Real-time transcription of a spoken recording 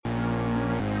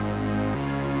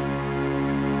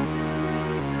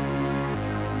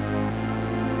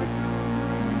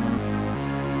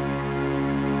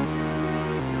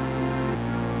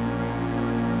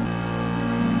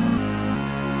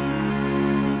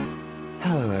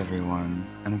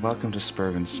and welcome to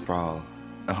Spurb & Sprawl,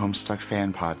 a Homestuck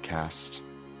fan podcast.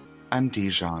 I'm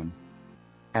Dijon,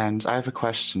 and I have a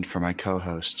question for my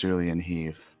co-host, Julian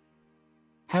Heave.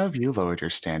 How have you lowered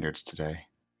your standards today?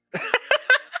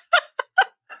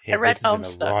 Hey, I read this is an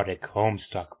Homestuck. erotic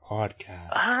Homestuck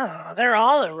podcast. Oh, they're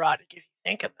all erotic if you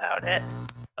think about it.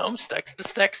 Homestuck's the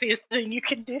sexiest thing you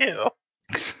can do.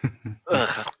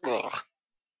 Ugh.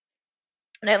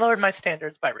 And I lowered my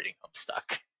standards by reading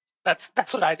Homestuck.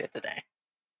 That's what I did today.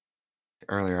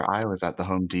 Earlier, I was at the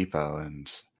Home Depot,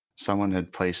 and someone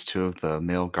had placed two of the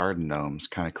male garden gnomes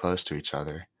kind of close to each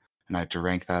other, and I had to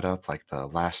rank that up like the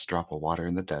last drop of water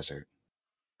in the desert.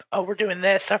 Oh, we're doing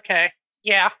this. Okay.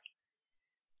 Yeah.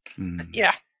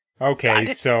 Yeah. Okay,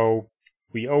 so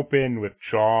we open with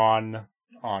John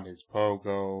on his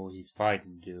pogo. He's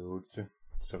fighting dudes,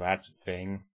 so that's a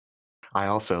thing. I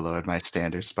also lowered my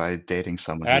standards by dating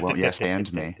someone who won't yes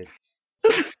and me.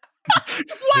 This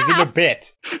isn't a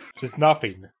bit. Just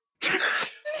nothing.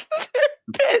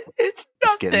 It's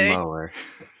Just getting nothing. lower.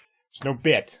 There's no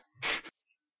bit.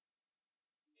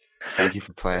 Thank you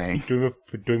for playing.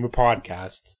 Doing a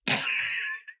podcast.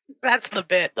 That's the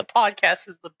bit. The podcast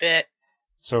is the bit.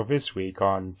 So this week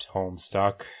on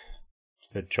Homestuck,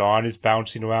 that John is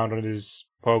bouncing around on his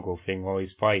pogo thing while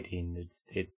he's fighting.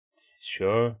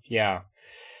 Sure, yeah,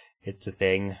 it's a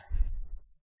thing.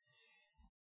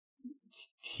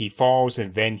 He falls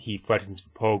and then he threatens the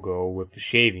pogo with the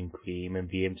shaving cream and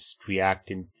the imps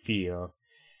react in fear.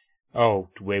 Oh,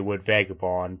 the wayward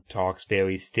vagabond talks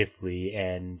very stiffly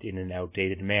and in an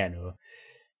outdated manner,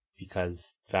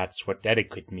 because that's what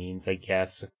etiquette means, I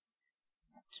guess.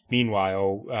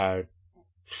 Meanwhile,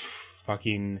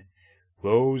 fucking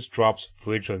Rose drops a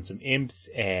fridge on some imps,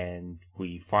 and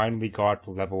we finally got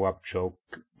the level up joke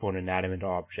for an inanimate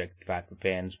object that the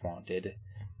fans wanted.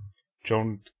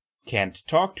 Joan can't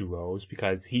talk to Rose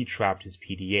because he trapped his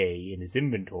PDA in his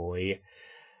inventory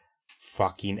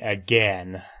fucking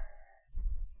again.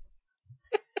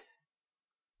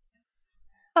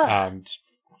 And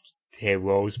here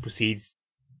Rose proceeds.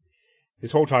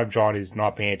 This whole time John is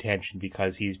not paying attention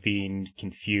because he's being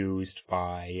confused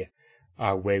by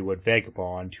a wayward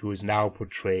vagabond who is now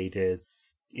portrayed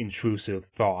as intrusive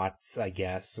thoughts, I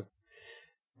guess.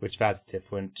 Which that's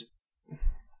different.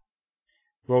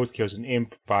 Rose kills an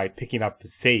imp by picking up the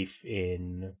safe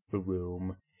in the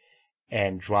room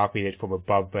and dropping it from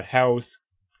above the house,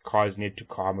 causing it to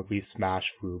comically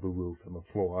smash through the roof and the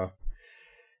floor.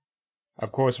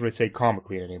 Of course, when I say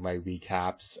comically in any of my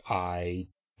recaps,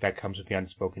 that comes with the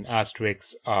unspoken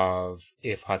asterisk of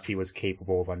if Hussey was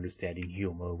capable of understanding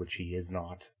humor, which he is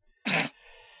not.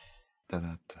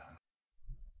 Da-da-da.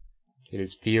 It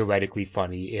is theoretically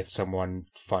funny if someone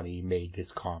funny made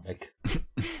this comic.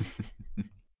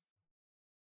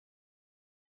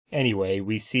 Anyway,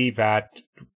 we see that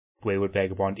Wayward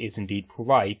Vagabond is indeed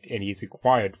polite, and he's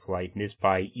acquired politeness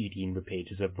by eating the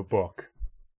pages of the book.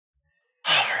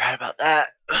 Oh, I forgot about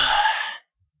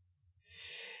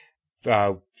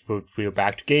that. We're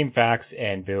back to Game Facts,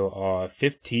 and there are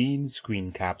 15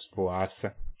 screen caps for us.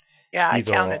 Yeah, These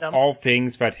I counted them. are all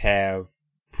things that have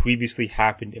previously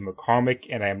happened in the comic,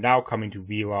 and I am now coming to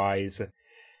realize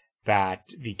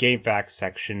that the Game Facts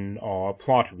section are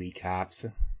plot recaps.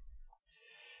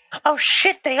 Oh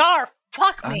shit, they are!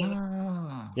 Fuck me!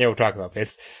 Ah. Yeah, we'll talk about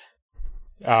this.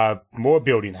 More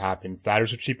building happens.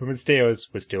 Ladders are cheaper than stairs.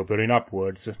 We're still building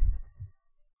upwards.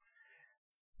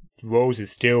 Rose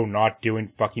is still not doing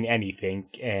fucking anything,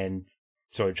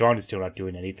 John is still not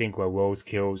doing anything while Rose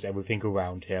kills everything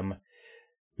around him.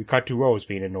 We cut to Rose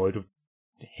being annoyed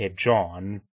with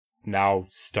John, now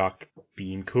stuck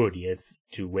being courteous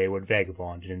to Wayward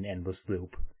Vagabond in an endless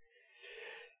loop.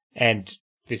 And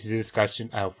this is a discussion,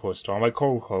 first all my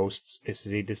co-hosts, this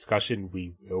is a discussion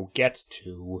we will get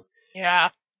to. Yeah.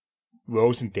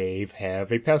 Rose and Dave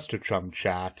have a pester chum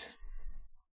chat.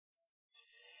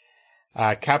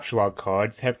 Capture log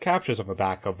cards have captures on the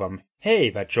back of them. Hey,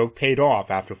 that joke paid off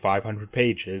after 500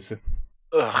 pages.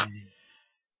 Ugh.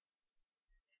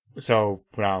 So,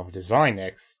 now, Design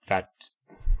X, that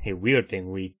weird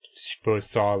thing we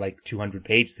first saw like 200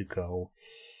 pages ago.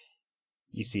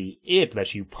 You see, it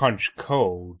lets you punch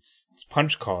cards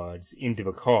into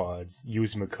the cards,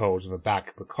 using the codes on the back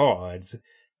of the cards,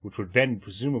 which would then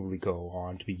presumably go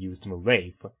on to be used in a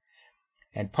lathe.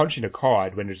 And punching a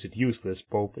card renders it useless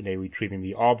both in a retrieving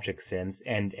the object sense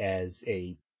and as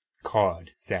a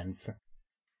card sense.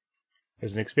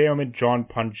 As an experiment, John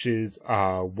punches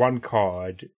one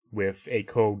card with a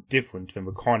code different than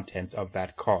the contents of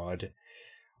that card.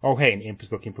 Oh hey, an imp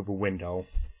is looking for the window.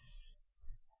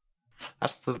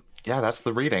 That's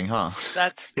the reading, huh?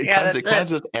 That's It yeah. kind of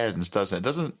just ends, doesn't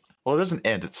it? Well, it doesn't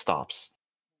end; it stops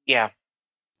Yeah,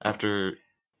 after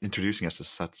introducing us to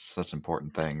such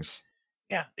important things.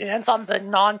 yeah. It ends on the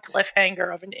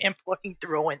non-cliffhanger of an imp looking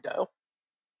through a window.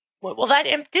 What will that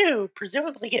imp do?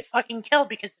 Presumably get fucking killed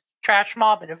because it's a trash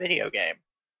mob in a video game.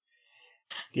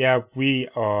 Yeah, we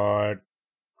are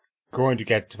going to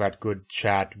get to that good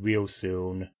chat real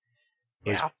soon.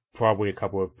 There's probably a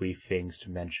couple of brief things to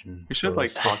mention. We should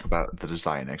talk about the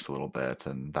design next a little bit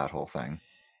and that whole thing.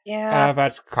 Yeah.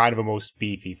 That's kind of the most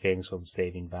beefy thing, so I'm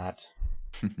saving that.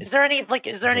 Is there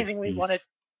anything we want to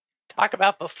talk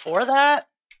about before that?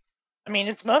 I mean,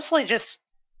 it's mostly just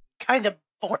kind of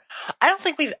boring. I don't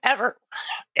think we've ever.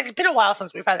 It's been a while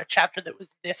since we've had a chapter that was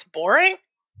this boring,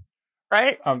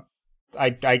 right?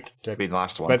 I mean,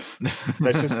 last one. Let's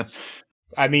just.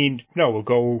 I mean, no, we'll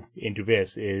go into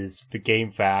this. Is the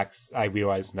game facts? I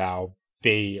realize now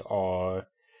they are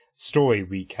story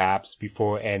recaps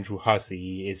before Andrew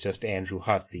Hussie is just Andrew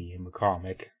Hussie in the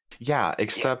comic. Yeah,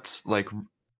 except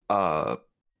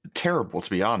terrible, to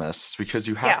be honest, because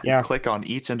you have to click on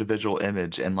each individual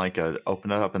image and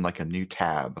open it up in a new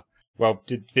tab. Well,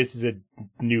 this is a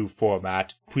new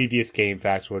format. Previous game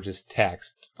facts were just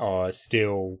text, or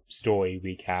still story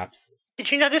recaps.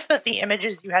 Did you notice that the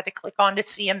images you had to click on to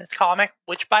see in this comic,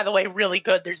 which, by the way, really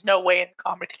good, there's no way in the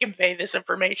comic to convey this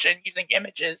information using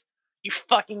images, you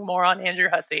fucking moron, Andrew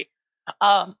Hussie.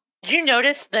 Did you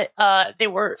notice that they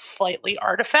were slightly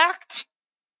artifacted?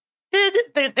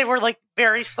 They were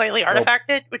very slightly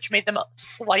artifacted, which made them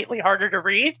slightly harder to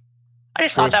read. I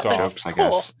just thought that was cool. I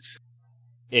guess.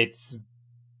 It's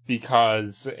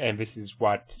because, and this is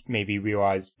what made me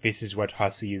realize, this is what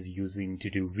Hussie is using to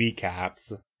do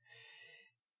recaps.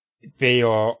 They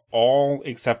are all,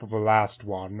 except for the last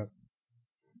one,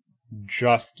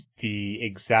 just the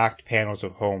exact panels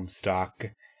of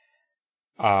Homestuck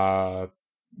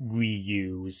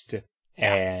reused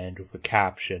and with a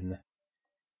caption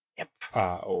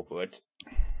over it.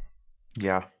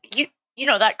 Yeah. You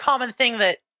know, that common thing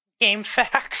that game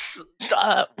facts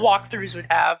walkthroughs would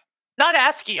have. Not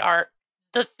ASCII art,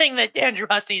 the thing that Andrew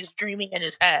Hussie is dreaming in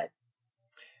his head.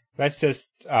 Let's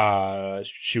just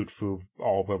shoot through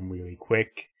all of them really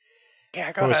quick.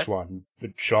 Yeah, go ahead. First one,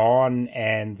 the John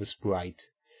and the Sprite.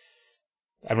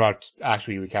 I'm not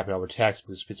actually recapping all the text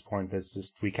because it's pointless,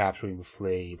 just recapturing the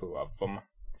flavor of them.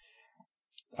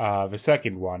 The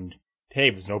second one, hey,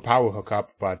 there's no power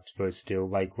hookup, but there's still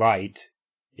light.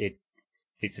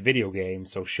 It's a video game,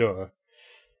 so sure.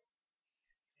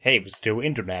 Hey, there's still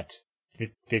internet.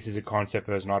 This is a concept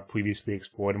that was not previously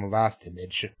explored in the last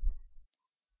image.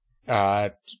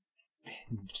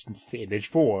 Image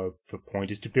 4, the point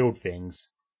is to build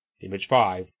things. Image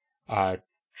 5,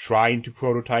 trying to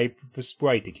prototype the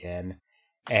Sprite again.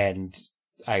 And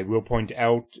I will point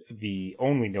out the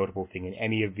only notable thing in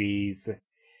any of these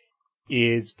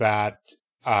is that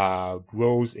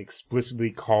Rose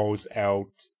explicitly calls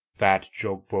out that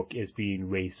joke book as being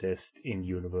racist in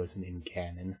universe and in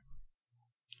canon.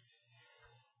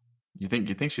 You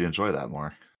think she'd enjoy that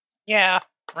more? Yeah,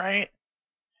 right.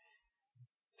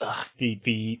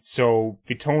 So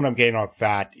the tone I'm getting off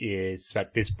that is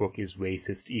that this book is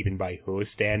racist even by her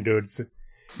standards,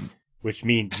 which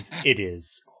means it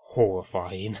is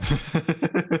horrifying.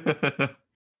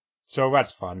 So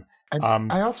that's fun.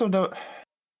 I also know,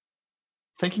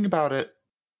 thinking about it,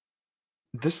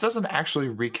 this doesn't actually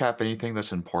recap anything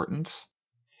that's important.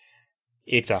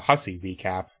 It's a Hussie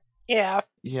recap. Yeah.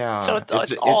 Yeah. So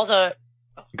it's all the...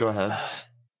 Go ahead.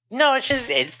 No,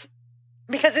 it's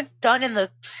because it's done in the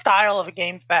style of a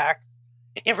game fact.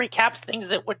 It recaps things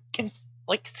that would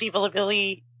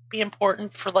conceivably be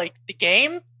important for the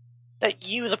game that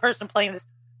you, the person playing this,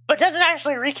 but it doesn't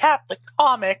actually recap the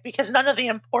comic because none of the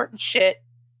important shit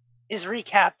is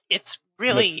recapped. It's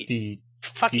really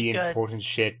fucking good. The important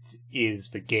shit is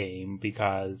the game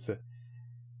because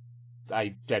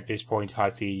at this point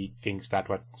Hussie thinks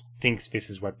this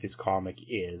is what this comic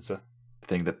is.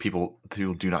 Thing that people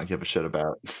do not give a shit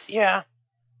about. Yeah.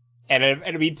 And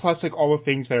I mean, plus all the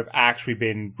things that have actually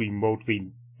been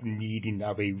remotely needing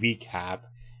of a recap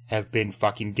have been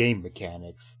fucking game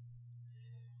mechanics.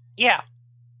 Yeah.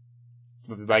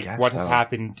 What has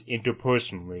happened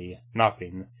interpersonally?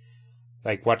 Nothing.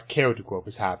 What character growth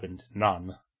has happened?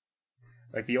 None.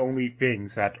 The only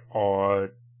things that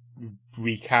are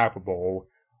recapable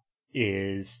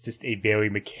is just a very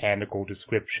mechanical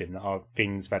description of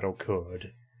things that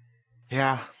occurred.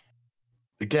 Yeah.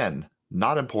 Again,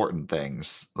 not important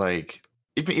things.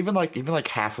 Even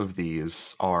half of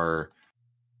these are,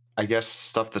 I guess,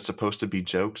 stuff that's supposed to be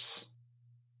jokes.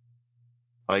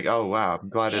 Oh wow, I'm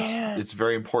glad it's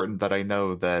very important that I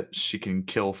know that she can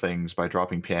kill things by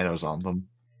dropping pianos on them.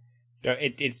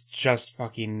 It's just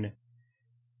fucking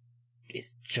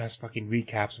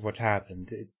recaps of what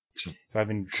happened.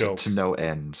 Jokes. To no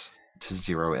end. To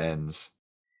zero ends.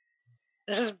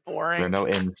 It's just boring. There are no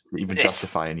ends to even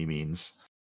justify any means.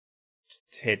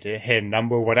 Hit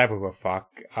number whatever the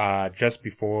fuck, just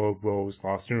before Rose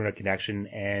lost internet connection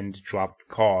and dropped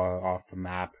the car off the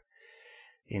map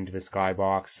into the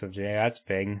skybox. So yeah, that's a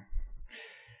thing.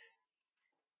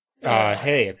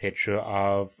 Hey, a picture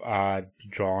of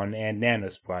John and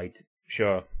Nana Sprite.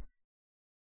 Sure.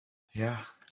 Yeah.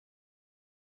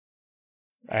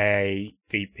 A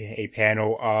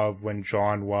panel of when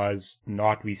John was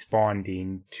not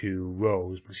responding to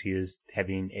Rose because he was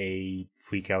having a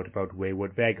freak out about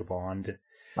Wayward Vagabond.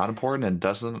 Not important and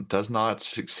does not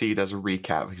succeed as a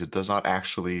recap because it does not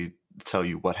actually tell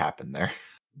you what happened there.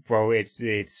 Well, it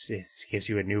gives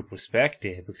you a new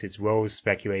perspective because it's Rose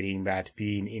speculating that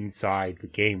being inside the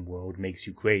game world makes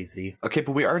you crazy. Okay,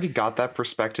 but we already got that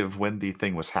perspective when the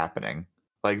thing was happening.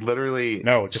 Like, literally,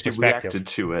 no, it's she reacted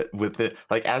to it with it.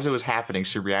 Like, as it was happening,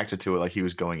 she reacted to it like he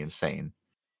was going insane.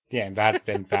 Yeah, and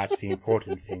that's the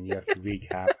important thing you have to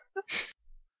recap.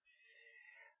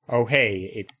 Oh,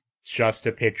 hey, it's just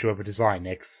a picture of a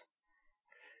Designix.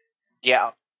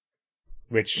 Yeah.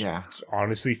 Which is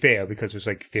honestly fair, because there's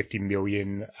like 50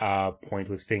 million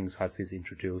pointless things Hussey's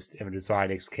introduced, and the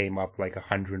Designix came up like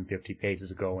 150 pages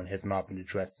ago and has not been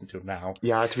addressed until now.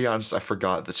 Yeah, to be honest, I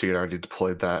forgot that she had already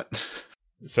deployed that.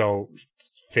 So,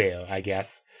 fair, I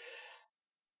guess.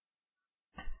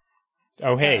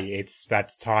 Oh, hey, it's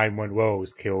that time when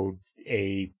Rose killed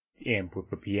a imp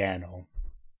with a piano.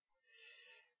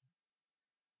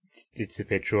 It's a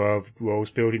picture of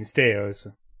Rose building stairs.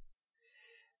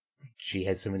 She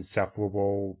has some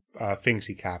insufferable things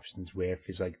she captions with,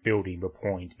 is like building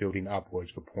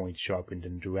upwards, the point sharpened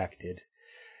and directed.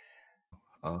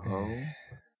 Oh.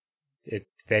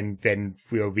 Then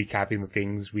we're recapping the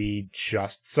things we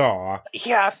just saw.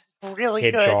 Yeah, really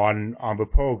Hit good. John on the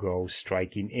pogo,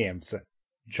 striking imps.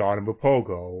 John on the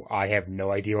pogo, I have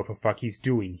no idea what the fuck he's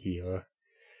doing here.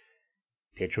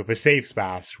 Picture of a safe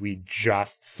space we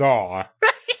just saw.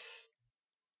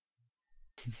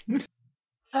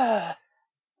 I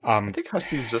think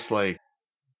Hussey's just like...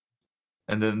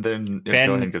 And then go ahead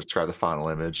and describe the final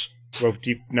image. Well,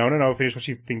 no, finish what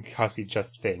you think Hussey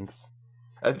just thinks.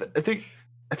 I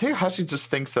think Hussey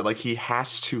just thinks that, like, he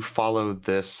has to follow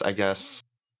this, I guess.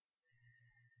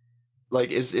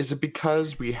 Like, is it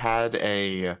because we had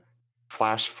a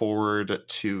flash forward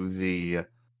to the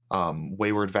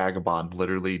Wayward Vagabond,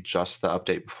 literally just the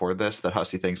update before this, that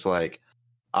Hussey thinks, like,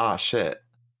 shit,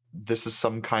 this is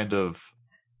some kind of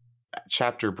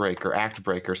chapter break or act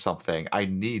break or something. I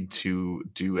need to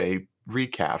do a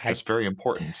recap. That's very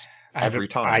important every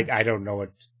time. I don't know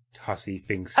what Hussey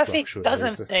thinks Hussey structure doesn't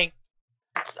is. think.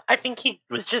 I think he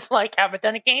was just like, haven't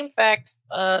done a game facts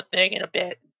thing in a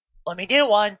bit. Let me do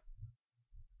one.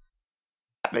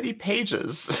 That many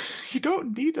pages. You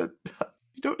don't need a.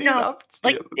 You don't need No, an up.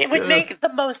 It would make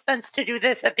the most sense to do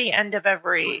this at the end of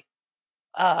every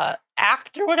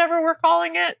act or whatever we're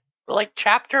calling it, like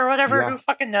chapter or whatever. Yeah. Who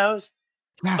fucking knows?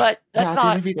 Yeah, But that's at the end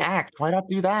not. of each act. Why not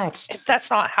do that? That's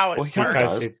not how it Well, works. here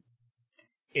Because does.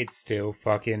 it's still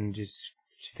fucking just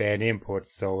fan inputs,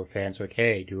 so fans are like,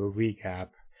 hey, do a recap.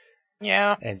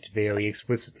 Yeah. And very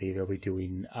explicitly, they'll be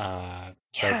doing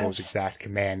those exact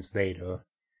commands later.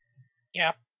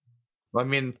 Yeah. I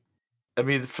mean,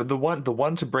 for the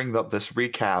one to bring up this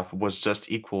recap was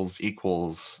just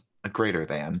equals a greater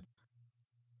than.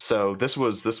 So this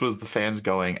was the fans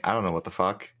going, I don't know what the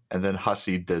fuck, and then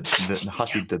Hussey did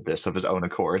this of his own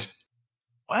accord.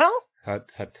 Well,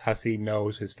 Hussey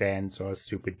knows his fans are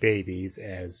stupid babies,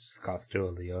 as discussed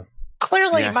earlier.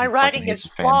 clearly Yeah, my he writing fucking hates is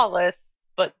his fans. flawless,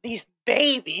 but these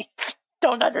babies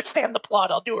don't understand the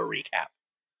plot. I'll do a recap.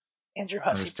 Andrew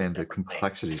Hussey. Understand the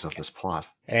complexities of this plot.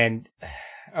 And,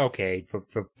 okay,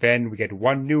 for Ben, we get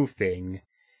one new thing,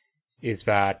 is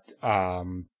that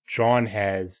John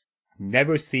has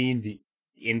never seen the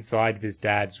inside of his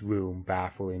dad's room,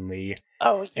 bafflingly,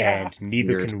 Oh yeah. and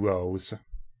neither Weird. can Rose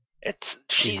in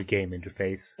She the game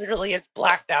interface. literally is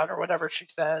blacked out or whatever she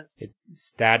says. It's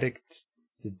static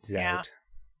Yeah. out.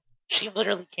 She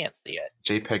literally can't see it.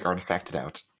 JPEG artifacted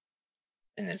out.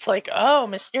 And it's like, oh,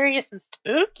 mysterious and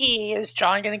spooky. Is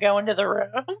John going to go into the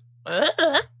room?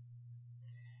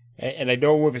 And I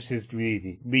know where this is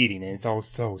leading, and it's all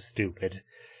so stupid.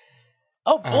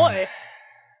 Oh boy.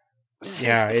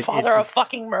 Yeah, Is the father a it's-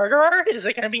 fucking murderer? Is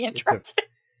it going to be It's a- interesting?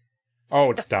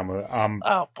 Oh, it's dumber.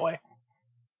 Oh boy.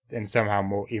 And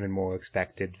somehow even more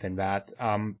expected than that.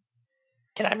 Can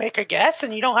I make a guess?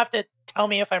 And you don't have to tell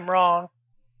me if I'm wrong.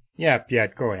 Yeah,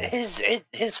 go ahead.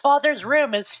 His father's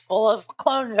room is full of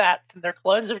clone vats, and they're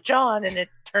clones of John, and it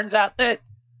turns out that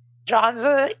John's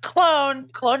a clone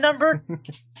number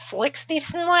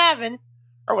 67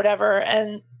 or whatever,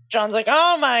 and John's like,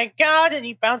 oh my god, and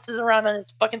he bounces around on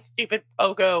his fucking stupid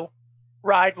pogo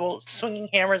ride while swinging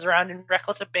hammers around in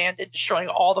reckless abandon, destroying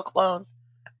all the clones,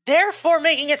 therefore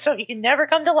making it so he can never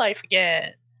come to life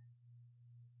again.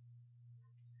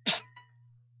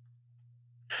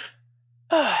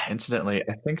 Incidentally,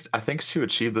 I think to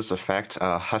achieve this effect,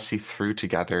 Hussey threw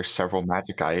together several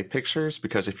magic eye pictures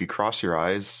because if you cross your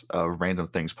eyes, random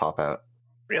things pop out.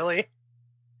 Really?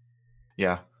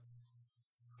 Yeah.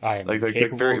 I am like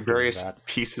capable of doing various that.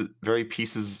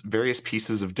 various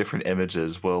pieces of different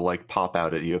images will like pop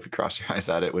out at you if you cross your eyes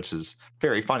at it, which is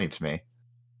very funny to me.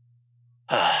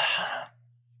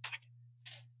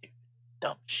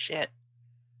 Dumb shit.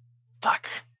 Fuck.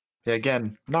 Yeah,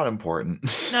 again, not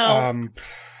important. No.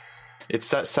 It's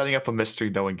setting up a mystery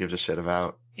no one gives a shit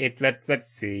about. Let's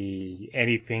see.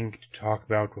 Anything to talk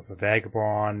about with a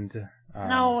vagabond?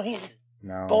 No, he's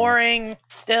no. boring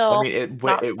still. I mean,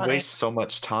 it wastes so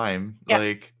much time. Yeah.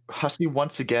 Like Hussey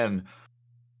once again.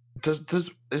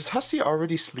 Is Hussey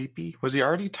already sleepy? Was he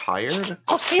already tired?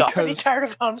 Was he already tired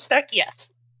of Homestuck?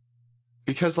 Yes.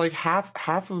 Because like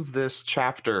half of this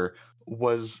chapter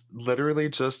was literally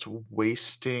just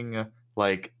wasting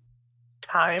like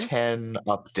time 10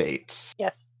 updates.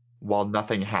 Yes. While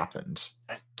nothing happened.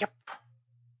 Yep.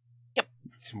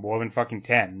 It's more than fucking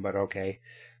 10, but okay.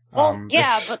 Well,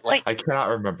 yeah, but like I cannot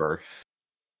remember.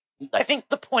 I think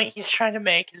the point he's trying to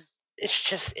make is it's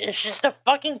just a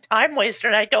fucking time waster,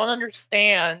 and I don't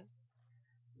understand.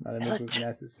 None of this was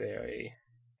necessary.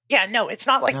 Yeah, no, it's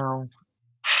not like No.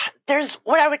 There's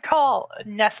what I would call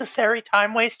necessary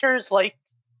time wasters, like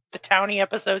the Townie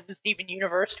episodes in Steven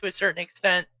Universe to a certain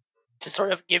extent, to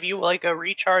sort of give you like a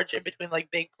recharge in between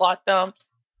like big plot dumps.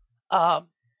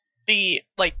 The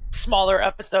like smaller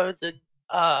episodes and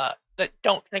that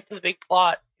don't connect to the big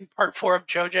plot in part 4 of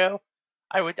JoJo,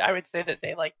 I would say that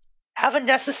they like have a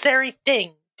necessary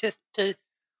thing to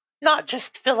not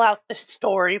just fill out the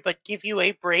story, but give you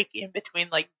a break in between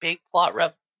like big plot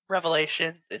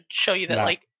revelations and show you that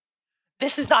like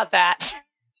this is not that.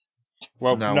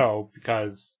 Well, no,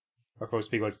 because of course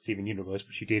speaking about Steven Universe,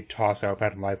 but she did toss out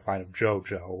Pattern Lifeline of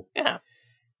JoJo. Yeah.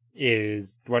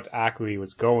 Is what Akari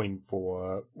was going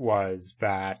for was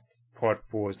that part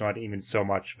 4 is not even so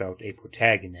much about a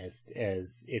protagonist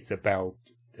as it's about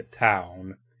the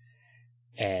town,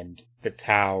 and the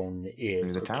town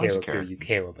is a character you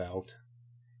care about.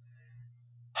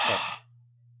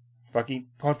 Fucking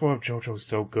part 4 of JoJo is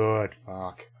so good,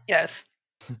 fuck. Yes.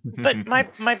 But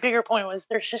my bigger point was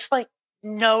there's just like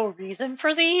no reason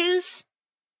for these.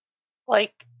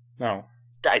 Like no.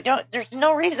 There's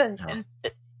no reason. No. And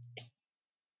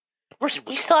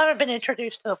we still haven't been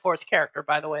introduced to the 4th character,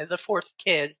 by the way, the 4th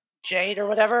kid, Jade or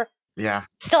whatever. Yeah.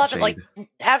 Still haven't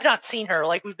have not seen her.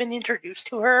 Like we've been introduced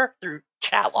to her through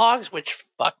chat logs, which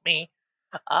fuck me.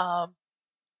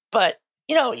 But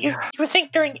you know, you would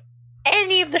think during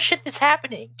any of the shit that's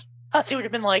happening, Hussey would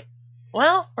have been like,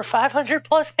 well, we're 500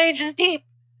 plus pages deep.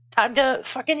 Time to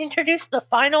fucking introduce the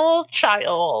final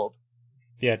child.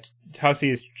 Yeah, Hussey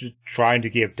is trying to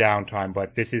give downtime,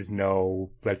 but this is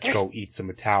no, let's go eat some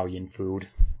Italian food.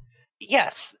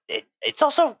 Yes. It's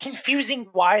also confusing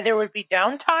why there would be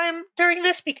downtime during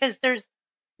this, because there's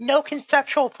no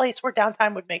conceptual place where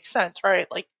downtime would make sense, right?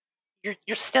 Like,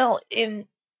 you're still in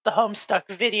the Homestuck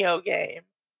video game.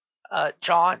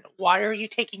 John, why are you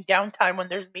taking downtime when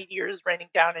there's meteors raining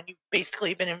down and you've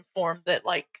basically been informed that,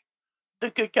 like,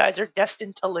 the good guys are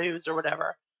destined to lose or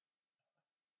whatever?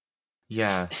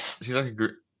 Yeah. It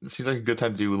seems like a good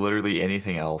time to do literally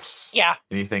anything else. Yeah.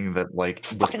 Anything that, like,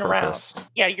 fucking with purpose. Around.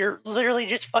 Yeah, you're literally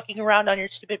just fucking around on your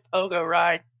stupid pogo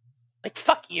ride. Like,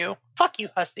 fuck you. Fuck you,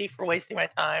 Hussey, for wasting my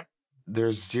time.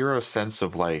 There's zero sense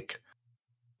of, like,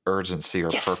 urgency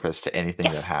or purpose to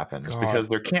anything that happens, because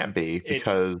there can't be,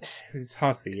 because it's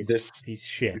Hussey. It's piece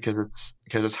shit. Because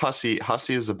it's Hussey.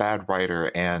 Hussey is a bad writer,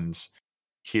 and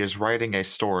he is writing a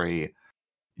story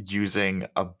using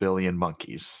a billion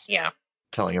monkeys. Yeah.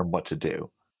 Telling him what to do.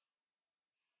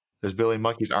 Those billion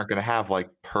monkeys aren't going to have like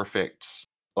perfect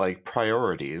like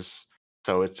priorities,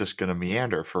 so it's just going to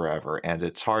meander forever, and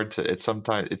it's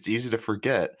sometimes it's easy to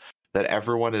forget that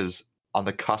everyone is on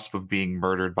the cusp of being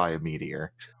murdered by a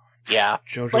meteor. Yeah.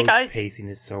 JoJo's pacing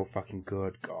is so fucking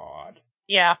good, God.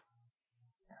 Yeah.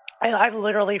 I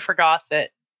literally forgot that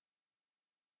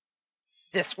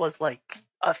this was like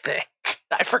a thing.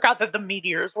 I forgot that the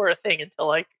meteors were a thing until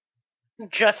like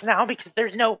just now, because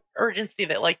there's no urgency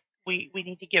that like we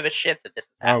need to give a shit that this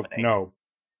is happening. Oh no.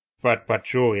 But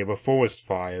Julia, the forest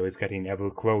fire is getting ever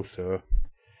closer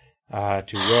to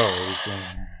Rose.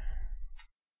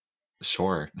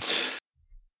 Sure.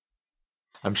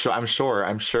 I'm sure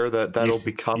that'll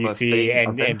become a thing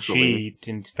and eventually. she,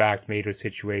 in fact, made her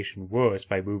situation worse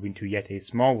by moving to yet a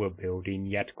smaller building,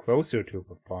 yet closer to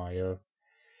the fire.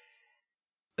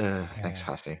 Thanks,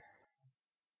 Hussy.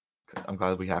 I'm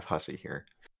glad we have Hussy here.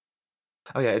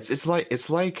 Oh yeah, it's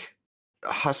like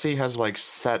Hussy has like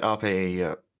set up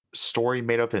a story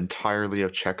made up entirely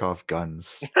of Chekhov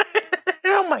guns.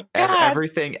 Oh my god!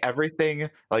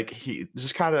 Everything, like he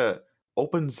just kind of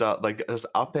opens up, like just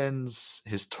upends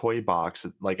his toy box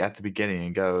like at the beginning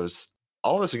and goes,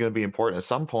 all this is going to be important at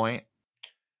some point.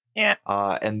 Yeah.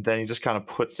 And then he just kind of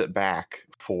puts it back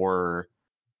for,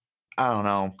 I don't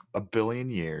know, 1 billion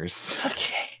years.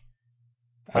 Okay.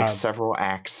 Like several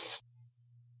acts.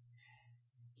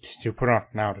 To put on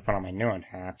my nerd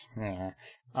hat. Yeah.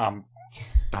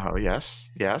 Oh yes.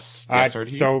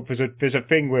 So there's a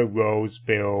thing where Rose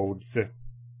builds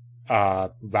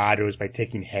ladders by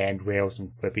taking handrails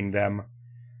and flipping them.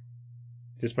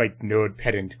 Just my nerd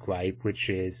pedant gripe, which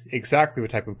is exactly the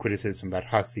type of criticism that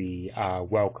Hussy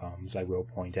welcomes, I will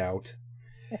point out.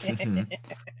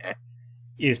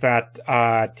 Is that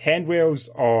handrails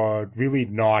are really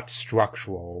not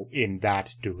structural in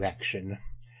that direction.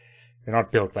 They're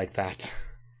not built like that.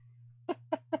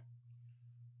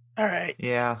 All right.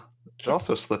 Yeah, they're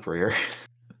also slipperier.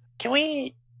 Can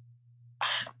we...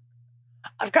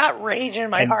 I've got rage in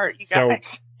my heart, you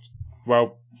guys.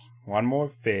 Well, one more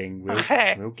thing.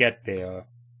 We'll get there.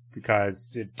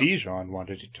 Because Dijon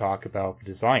wanted to talk about the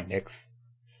design nicks.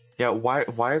 Yeah, why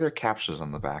are there captures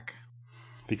on the back?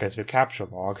 Because they're capture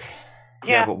log.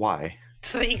 Yeah, but why?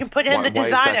 So that you can put in the Why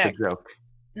design is that X. the joke?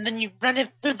 And then you run it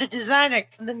through the design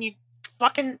X, and then you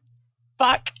fucking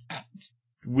fuck.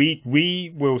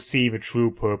 We will see the true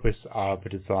purpose of the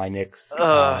design X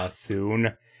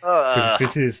soon. Because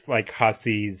this is like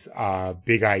Hussy's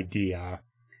big idea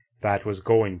that was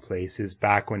going places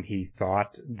back when he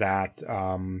thought that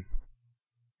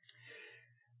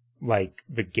like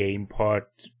the game part,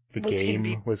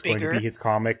 was going to be his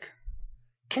comic.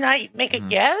 Can I make a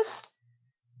guess?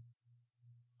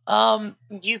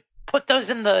 You put those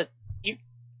you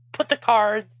put the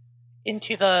cards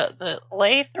into the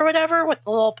lathe or whatever with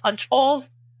the little punch holes,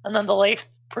 and then the lathe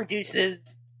produces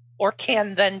or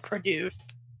can then produce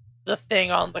the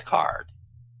thing on the card.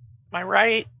 Am I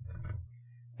right?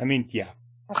 I mean, yeah.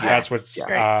 Okay. That's what's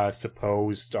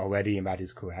supposed already, and that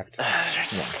is correct.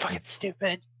 Fucking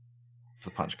stupid. The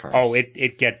punch cards. Oh,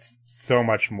 it gets so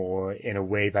much more in a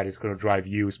way that is going to drive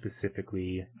you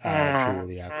specifically,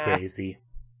 truly crazy.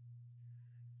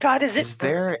 God, is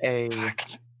there a...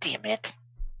 Fucking damn it.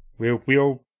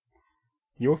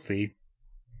 You'll see.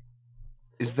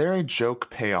 Is there a joke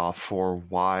payoff for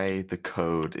why the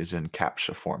code is in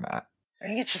CAPTCHA format? I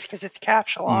think it's just because it's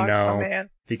capture logs, no, man.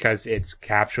 Because it's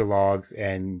capture logs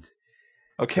and...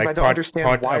 Okay, but I don't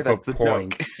understand why that's the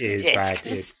point joke. Is that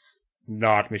it's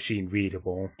not machine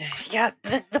readable. Yeah,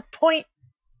 the point,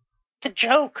 the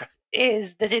joke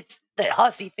is that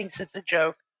Hussy thinks it's a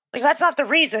joke. Like, that's not the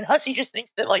reason. Hussy just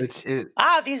thinks that, like,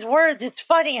 these words, it's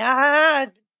funny.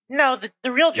 No,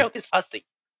 the real joke is Hussy.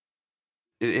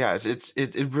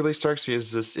 It really strikes me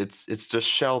as this. It's just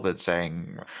Shell that's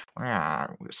saying,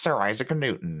 Sir Isaac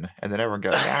Newton, and then everyone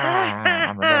goes,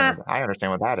 I'm a nerd. I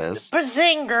understand what that is.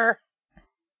 Bazinger.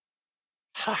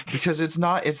 Fuck. Because it's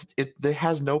not. It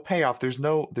has no payoff. There's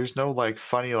no like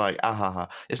funny like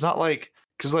It's not like,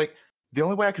 because like the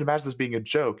only way I can imagine this being a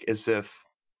joke is if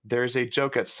there's a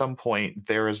joke at some point.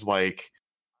 There is like,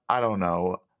 I don't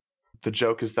know. The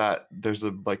joke is that there's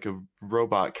a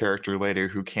robot character later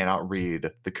who cannot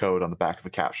read the code on the back of a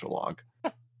capture log,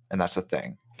 and that's a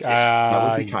thing.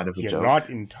 That would be kind of a joke. You're not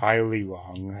entirely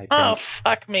wrong, I think. Oh,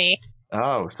 fuck me.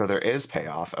 Oh, so there is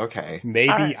payoff. Okay,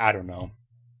 maybe I don't know.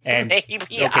 And maybe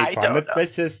okay, I fine. don't know.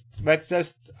 Let's just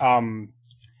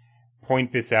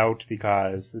point this out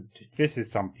because this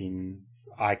is something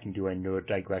I can do a nerd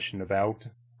digression about.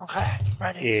 Okay,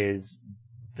 ready. Is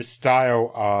the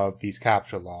style of these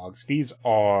capture logs. These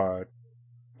are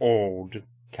old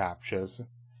captures.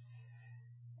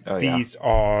 Oh, these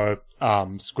are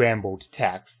scrambled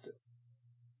text.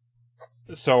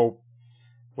 So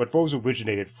what those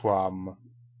originated from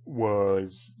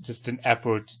was just an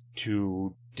effort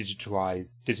to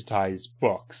digitize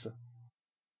books.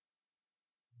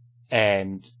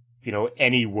 And,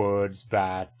 any words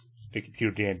that the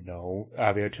computer didn't know,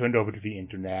 they were turned over to the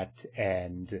internet,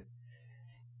 and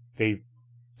they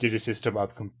did a system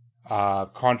of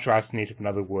contrasting it with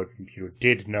another word the computer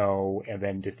did know, and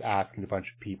then just asking a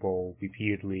bunch of people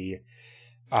repeatedly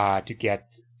to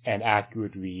get an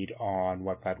accurate read on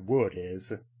what that word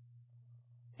is.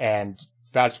 And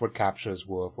that's what captchas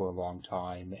were for a long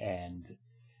time, and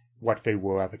what they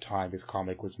were at the time this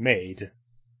comic was made.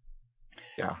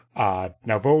 Yeah.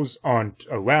 Now those aren't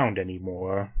around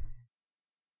anymore.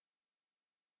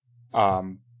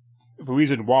 The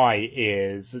reason why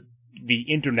is the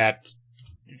internet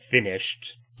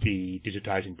finished the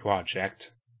digitizing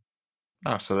project.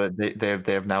 Oh, so that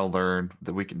they have now learned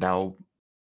that we can now,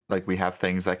 like, we have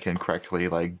things that can correctly,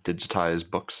 like, digitize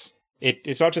books.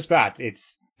 It's not just that.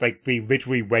 It's like we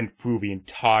literally went through the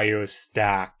entire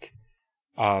stack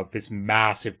of this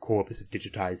massive corpus of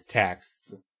digitized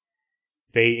texts.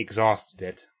 They exhausted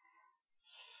it.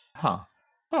 Huh.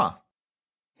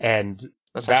 And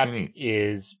That's that actually neat.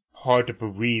 is part of the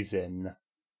reason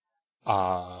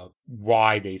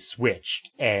why they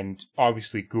switched. And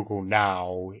obviously Google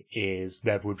now is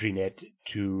leveraging it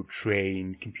to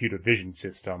train computer vision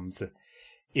systems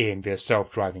in their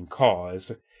self-driving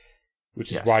cars,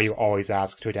 which is why you're always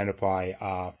asked to identify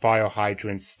fire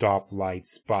hydrants,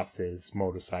 stoplights, buses,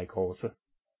 motorcycles.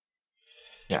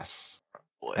 Yes.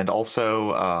 And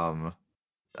also,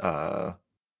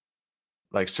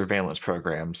 like surveillance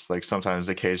programs, like sometimes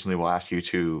occasionally will ask you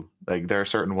to, like, there are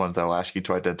certain ones that will ask you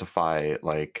to identify,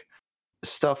 like,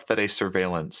 stuff that a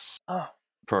surveillance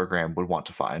program would want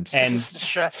to find. And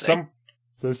somewhat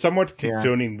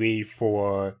concerningly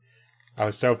for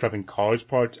our self-driving cars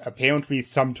part, apparently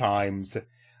sometimes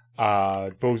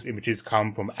those images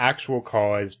come from actual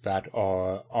cars that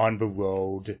are on the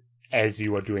road as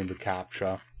you are doing the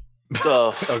captcha.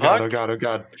 The fuck? Oh god, oh god, oh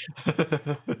god.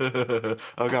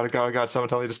 Oh god, oh god, oh god, someone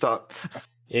tell me to stop.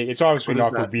 It's obviously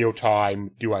not for real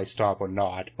time, do I stop or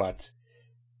not, but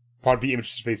part of the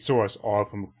images they source are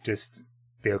from just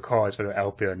their cars that are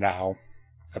out there now,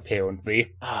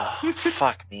 apparently. Oh,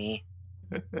 fuck me.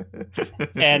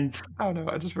 And I don't know,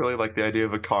 I just really like the idea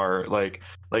of a car,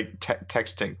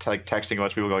 texting a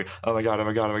bunch of people going, oh my god, oh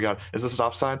my god, oh my god, is this a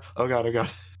stop sign? Oh god, oh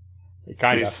god.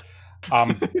 Kind of.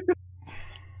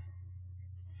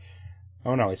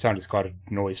 Oh no, my son just got a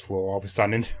noise floor all of a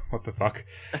sudden. What the fuck?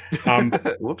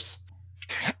 Whoops.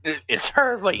 It's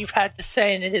heard what you've had to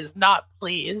say, and it is not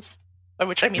pleased. By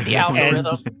which I mean the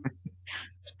algorithm.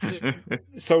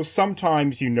 So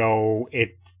sometimes,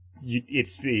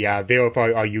 it's the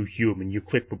verify are you human. You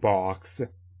click the box,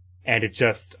 and it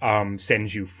just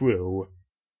sends you through,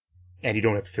 and you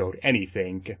don't have to fill out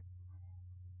anything.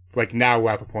 Like now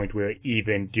we're at the point where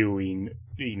even doing,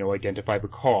 identify the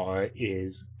car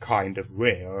is kind of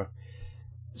rare.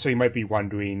 So you might be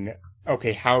wondering,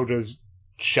 okay, how does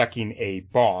checking a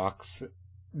box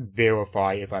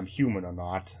verify if I'm human or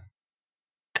not?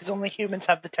 Because only humans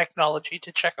have the technology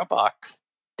to check a box.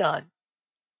 Done.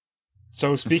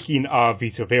 So speaking of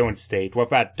the surveillance state, what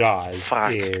that does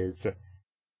is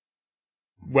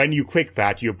when you click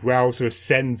that, your browser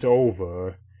sends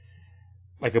over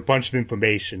like a bunch of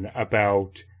information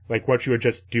about like what you were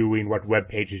just doing, what web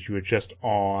pages you were just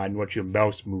on, what your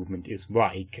mouse movement is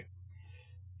like.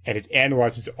 And it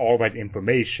analyzes all that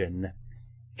information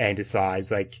and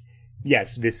decides like,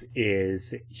 yes, this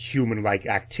is human-like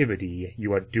activity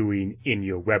you are doing in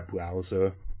your web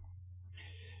browser.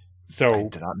 So I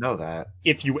did not know that.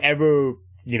 If you ever,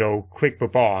 click the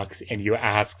box and you're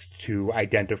asked to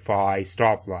identify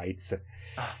stoplights,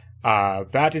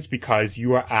 that is because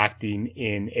you are acting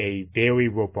in a very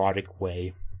robotic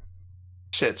way.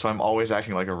 Shit, so I'm always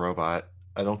acting like a robot.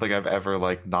 I don't think I've ever,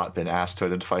 not been asked to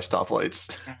identify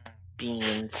stoplights.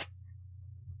 Beans.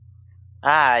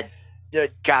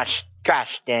 Gosh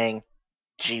dang.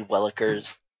 Gee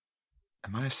Willikers.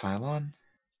 Am I a Cylon?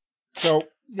 So,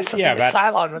 That's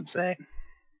Cylon would say.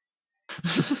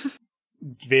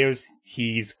 There's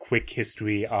his quick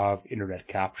history of internet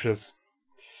captchas.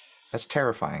 That's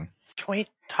terrifying. Can we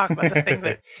talk about the thing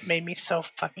that made me so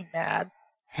fucking mad?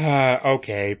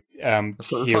 Okay.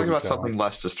 So let's talk about something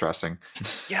less distressing.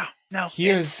 Yeah, no.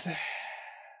 Let's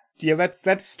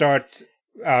start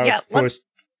first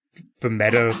the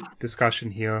meta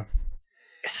discussion here.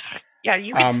 Yeah,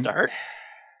 you can start.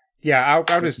 Yeah,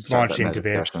 I'll just launch into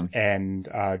this, and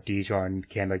Dijon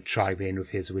can chime in with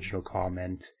his original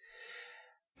comment.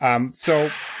 So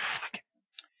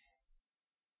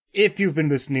if you've been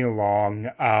listening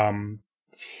along,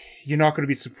 you're not going to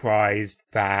be surprised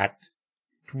that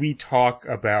we talk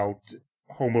about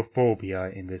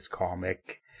homophobia in this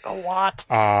comic. A lot.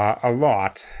 A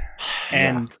lot.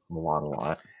 And a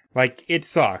lot. It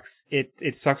sucks.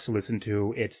 It sucks to listen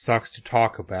to. It sucks to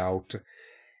talk about.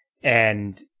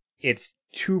 And it's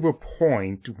to the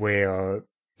point where,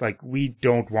 we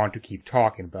don't want to keep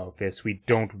talking about this. We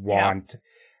don't want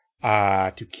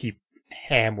to keep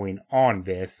hammering on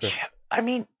this. I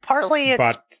mean, partly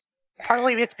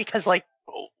it's because, like,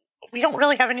 we don't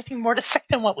really have anything more to say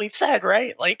than what we've said,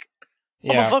 right? Like,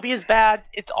 homophobia is bad.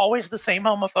 It's always the same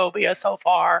homophobia so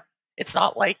far. It's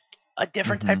not like a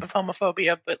different type of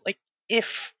homophobia, but like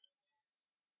if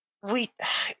we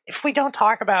don't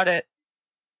talk about it,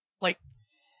 like,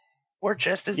 we're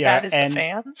just as bad as the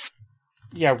fans.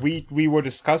 Yeah, we were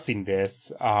discussing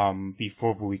this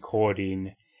before the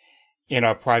recording in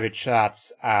our private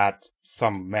chats at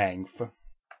some length.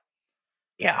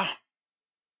 Yeah.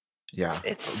 Yeah. And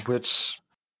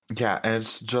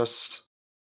it's just,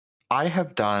 I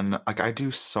have done, like, I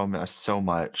do so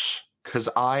much, because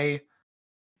I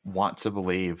want to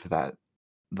believe that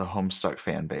the Homestuck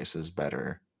fan base is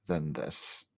better than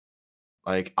this.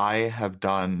 Like, I have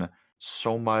done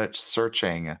so much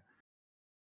searching,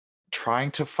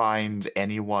 trying to find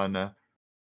anyone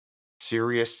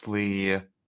seriously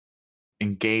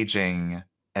engaging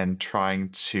and trying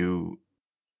to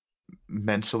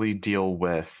mentally deal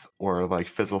with, or like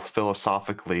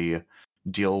philosophically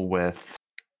deal with,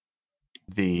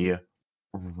 the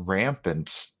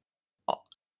rampant,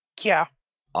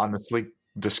 honestly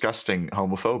disgusting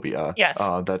homophobia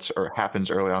that's happens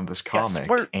early on this comic.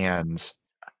 And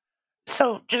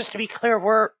so, just to be clear,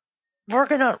 we're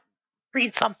gonna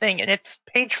read something, and it's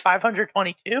page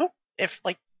 522. If,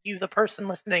 like, you, the person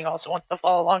listening, also wants to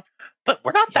follow along, but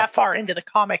we're not that far into the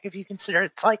comic if you consider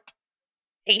it's like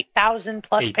 8,000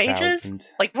 plus pages.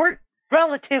 Like, we're,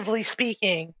 relatively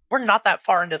speaking, we're not that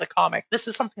far into the comic. This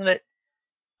is something that,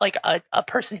 like, a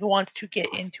person who wants to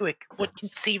get into it would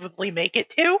conceivably make it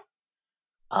to.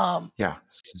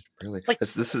 This is really, like,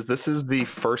 this is the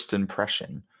first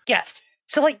impression. Yes.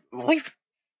 So, like,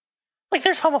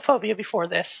 there's homophobia before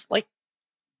this, like,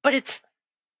 but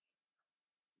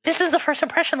this is the first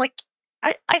impression. Like,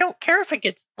 I don't care if it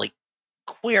gets, like,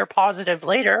 queer positive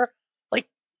later. Like,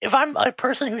 if I'm a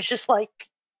person who's just, like,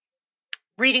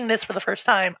 reading this for the first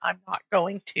time, I'm not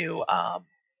going to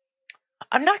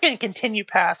continue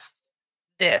past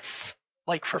this,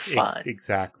 like, for fun.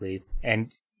 Exactly.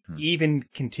 And even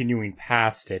continuing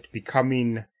past it,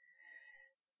 becoming,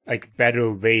 like, better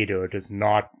later does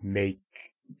not make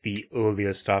the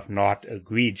earlier stuff not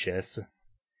egregious.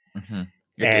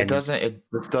 It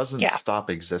doesn't stop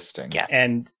existing. Yes.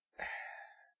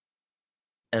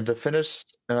 And to finish,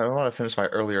 and I want to finish my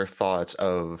earlier thoughts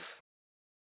of,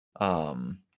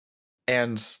 and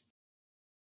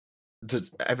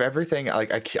everything.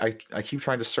 Like, I keep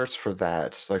trying to search for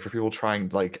that, like, for people trying,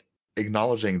 like,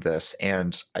 acknowledging this,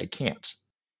 and I can't.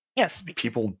 Yes.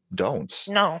 People don't.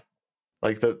 No.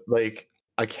 I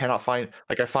cannot find,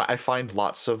 like, I find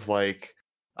lots of, like,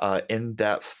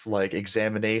 in-depth, like,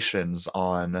 examinations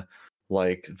on,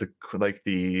 like,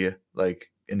 the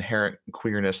inherent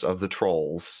queerness of the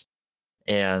trolls,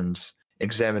 and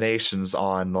examinations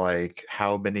on, like,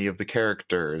 how many of the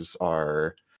characters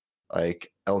are,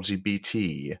 like,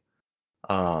 LGBT,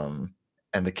 and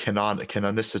the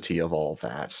canonicity of all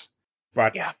that.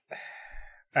 But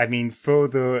I mean,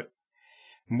 further,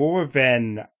 more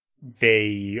than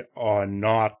they are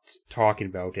not talking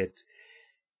about it,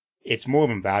 it's more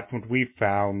than that. From what we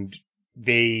found,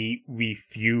 they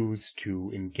refuse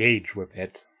to engage with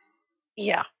it.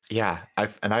 Yeah.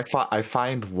 I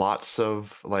find lots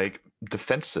of, like,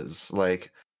 defenses,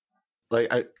 like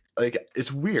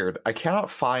it's weird. I cannot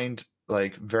find,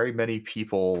 like, very many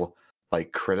people,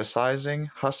 like, criticizing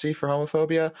Hussie for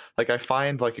homophobia. Like, I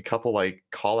find, like, a couple, like,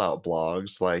 call out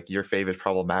blogs, like Your Favorite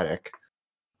Problematic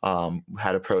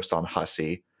had a post on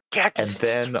Hussie, and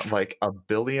then, like, a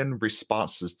billion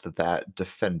responses to that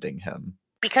defending him.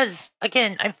 Because,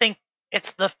 again, I think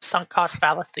it's the sunk cost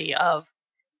fallacy of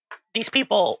these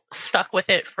people stuck with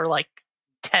it for, like,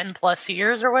 10 plus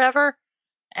years or whatever,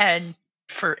 and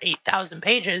for 8,000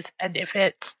 pages, and if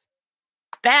it's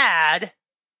bad,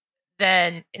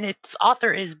 then, and its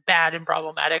author is bad and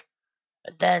problematic,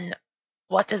 then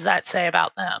what does that say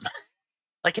about them?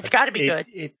 Like, it's got to be good.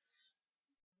 It's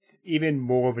even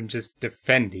more than just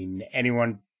defending.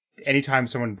 Anytime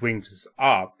someone brings this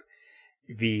up,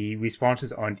 the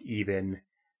responses aren't even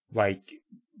like,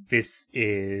 this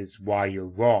is why you're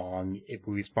wrong. The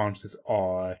responses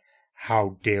are,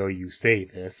 how dare you say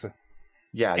this?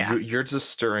 Yeah. You're just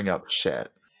stirring up shit.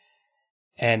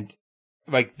 And,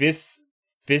 like, this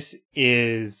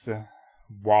is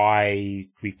why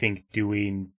we think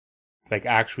doing, like,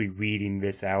 actually reading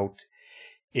this out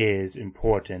is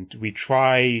important. We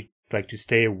try, like, to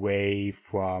stay away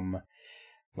from,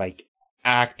 like,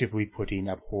 actively putting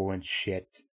abhorrent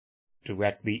shit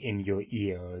directly in your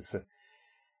ears.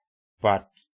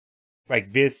 But,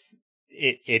 like, this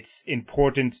it's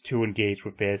important to engage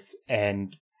with this,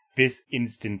 and this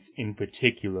instance in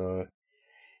particular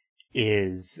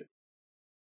is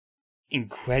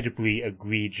incredibly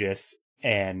egregious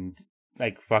and,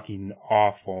 like, fucking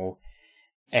awful.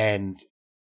 And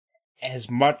as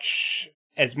much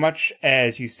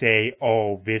as you say,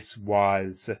 oh, this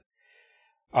was,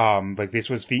 like, this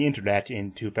was the internet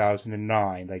in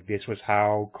 2009, like, this was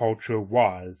how culture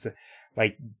was,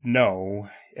 like, no,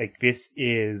 like, this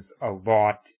is a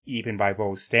lot, even by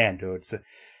those standards.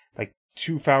 Like,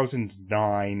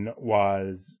 2009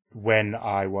 was when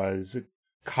I was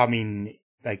coming,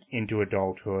 like, into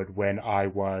adulthood, when I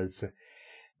was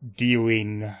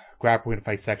grappling with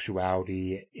my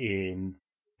sexuality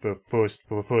for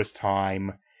the first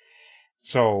time.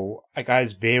 So, like, I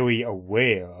was very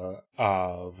aware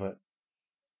of,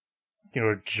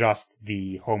 just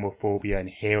the homophobia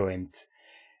inherent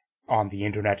on the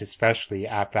internet, especially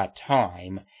at that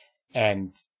time.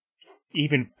 And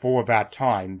even for that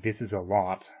time, this is a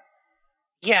lot.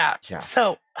 Yeah.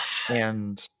 So,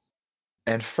 and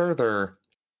further,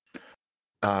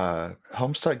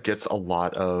 Homestuck gets a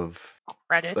lot of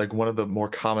credit. Like, one of the more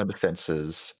common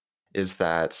defenses is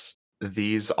that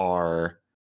these are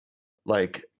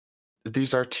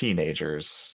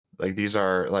teenagers. Like, these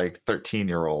are, like,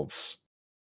 13-year-olds.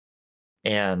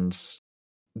 And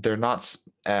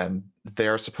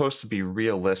they're supposed to be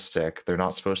realistic. They're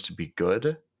not supposed to be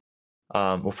good.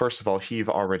 Well, first of all, Heave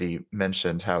already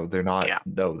mentioned how they're not. Yeah.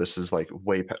 No, this is, like,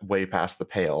 way past the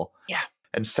pale. Yeah.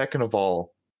 And second of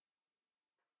all,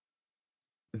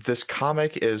 this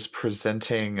comic is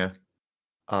presenting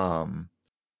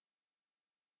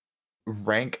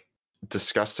rank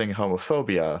disgusting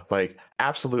homophobia, like,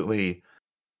 absolutely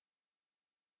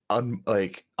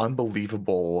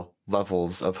unbelievable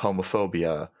levels of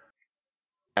homophobia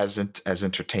as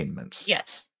entertainment.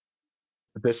 Yes.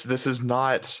 This is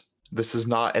not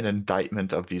an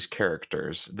indictment of these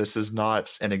characters. This is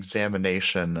not an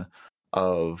examination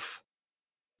of,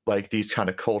 like, these kind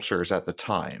of cultures at the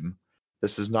time.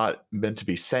 This is not meant to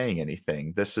be saying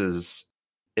anything. This is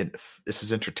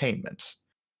entertainment.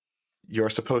 You're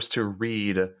supposed to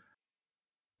read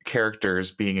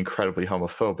characters being incredibly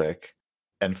homophobic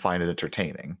and find it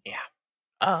entertaining. Yeah.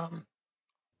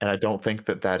 And I don't think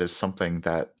that is something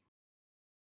that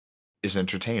is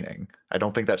entertaining. I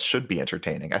don't think that should be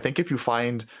entertaining. I think if you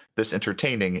find this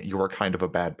entertaining, you are kind of a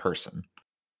bad person.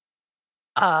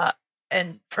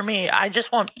 And for me, I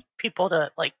just want people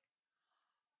to, like,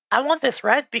 I want this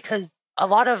read because a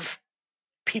lot of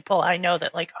people I know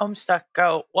that like Homestuck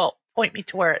go, well, point me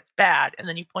to where it's bad, and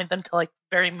then you point them to, like,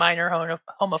 very minor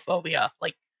homophobia.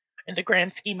 Like, in the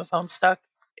grand scheme of Homestuck,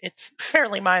 it's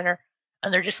fairly minor,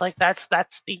 and they're just like, that's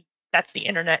the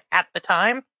internet at the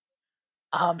time.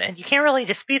 And you can't really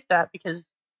dispute that because,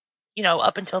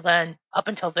 up until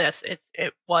this,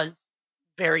 it was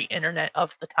very internet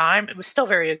of the time. It was still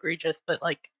very egregious, but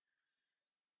like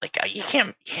you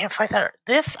can't fight that.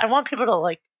 This, I want people to,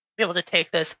 like, be able to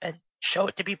take this and show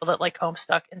it to people that like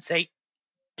Homestuck and say,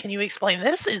 can you explain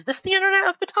this? Is this the internet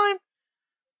of the time?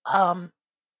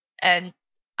 And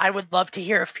I would love to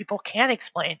hear if people can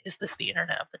explain, is this the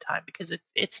internet of the time? Because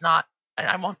it's not. And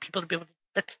I want people to be able to.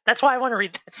 That's why I want to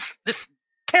read this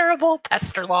terrible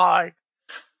pester log.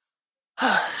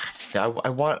 Yeah, I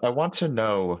want to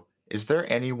know, is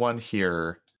there anyone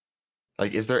here,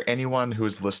 like, is there anyone who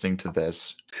is listening to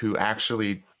this who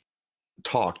actually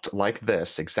talked like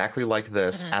this, exactly like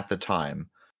this, at the time?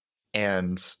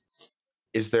 And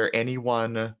is there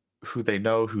anyone who they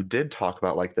know who did talk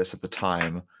about like this at the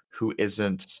time who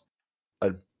isn't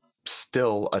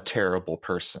still a terrible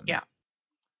person? Yeah.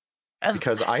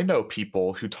 Because I know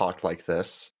people who talked like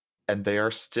this, and they are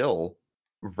still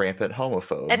rampant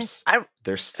homophobes. And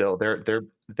they're still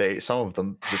some of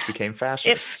them just became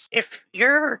fascists. If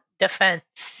your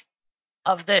defense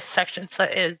of this section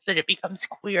is that it becomes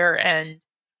queer and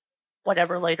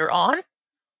whatever later on,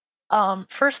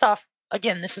 first off,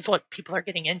 again, this is what people are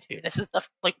getting into. This is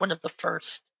one of the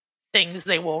first things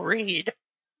they will read.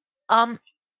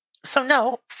 So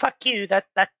no, fuck you.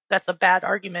 That's a bad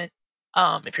argument.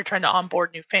 If you're trying to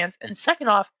onboard new fans. And second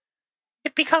off,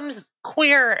 it becomes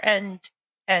queer and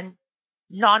less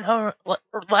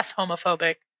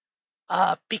homophobic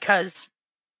because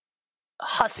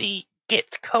Hussie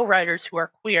gets co-writers who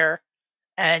are queer,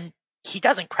 and he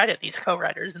doesn't credit these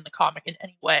co-writers in the comic in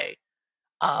any way.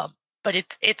 But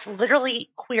it's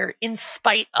literally queer in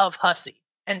spite of Hussie.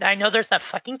 And I know there's that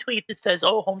fucking tweet that says,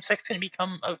 oh, Homestuck's gonna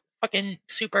become a fucking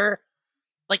super,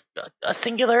 like, a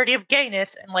singularity of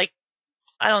gayness, and, like,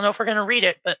 I don't know if we're gonna read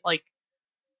it, but, like,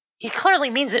 he clearly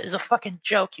means it as a fucking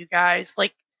joke, you guys.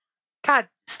 Like, God,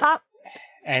 stop.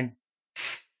 And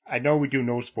I know we do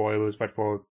no spoilers, but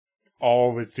for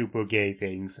all the super gay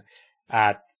things,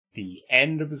 at the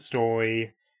end of the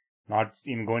story, not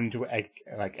even going into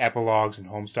like epilogues and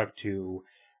Homestuck 2,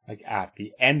 like at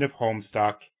the end of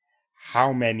Homestuck,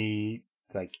 how many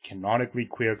like canonically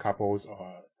queer couples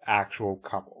are actual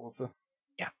couples?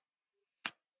 Yeah.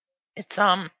 It's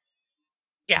yeah.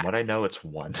 From what I know, it's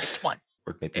one. It's one.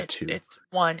 Or maybe two. It's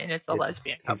one, and it's a It's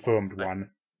lesbian couple. confirmed one.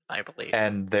 I believe.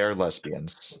 And they're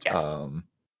lesbians. Yes.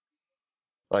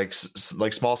 Like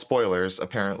small spoilers,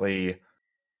 apparently,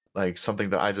 like something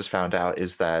that I just found out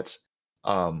is that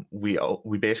we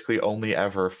basically only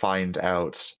ever find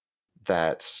out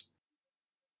that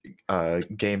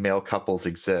gay male couples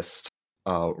exist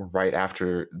right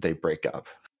after they break up.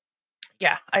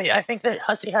 Yeah, I think that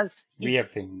Hussey has... We have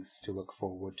things to look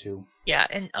forward to. Yeah,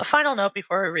 and a final note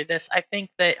before we read this, I think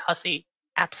that Hussey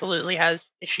absolutely has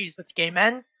issues with gay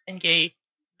men and gay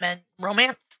men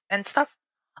romance and stuff.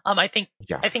 I think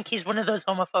he's one of those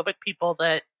homophobic people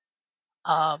that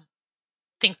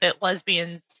think that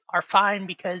lesbians are fine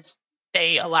because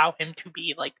they allow him to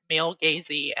be like male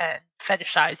gazy and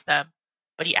fetishize them,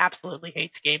 but he absolutely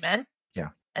hates gay men. Yeah.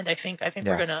 And I think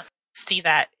we're gonna see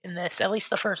that in this, at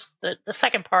least the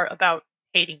second part about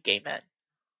hating gay men.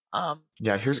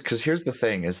 Here's the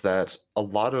thing is that a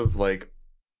lot of like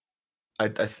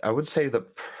I would say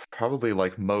that probably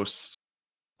like most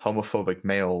homophobic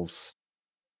males,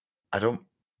 they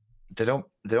don't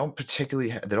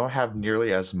have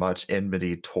nearly as much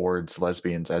enmity towards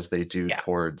lesbians as they do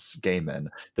towards gay men.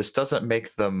 This doesn't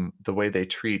make them the way they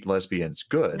treat lesbians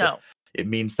good. No. It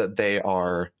means that they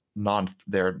are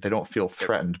they don't feel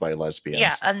threatened by lesbians.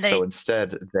 Yeah, and so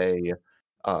instead they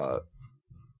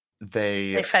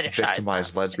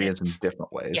victimize lesbians in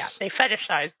different ways. Yeah, they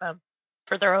fetishize them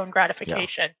for their own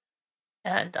gratification.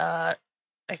 Yeah. And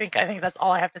I think that's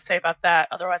all I have to say about that.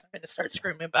 Otherwise, I'm going to start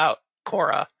screaming about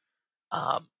Cora,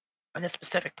 and a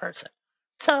specific person.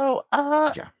 So,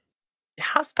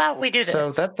 how's about we do this?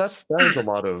 So that is a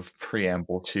lot of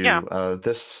preamble to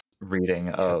this reading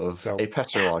of a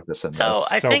Petrolog that's in this.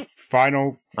 I think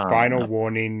final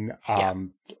warning.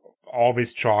 All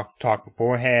this talk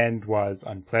beforehand was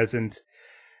unpleasant.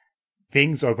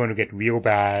 Things are going to get real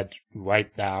bad right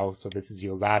now, so this is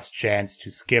your last chance to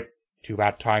skip to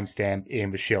that timestamp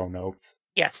in the show notes.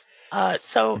 Yes.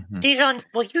 Dijon,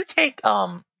 will you take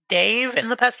Dave in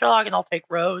the Petrolog, and I'll take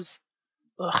Rose?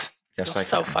 Ugh, yes, I can.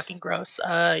 So fucking gross.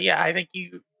 I think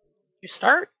you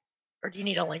start, or do you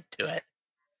need a link to it?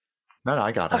 No,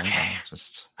 I got it. Okay.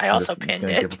 I also pinned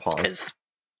it because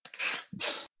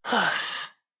I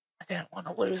didn't want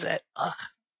to lose it.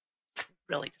 It's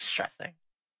really distressing.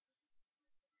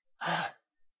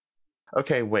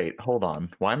 Okay, wait, hold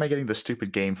on. Why am I getting the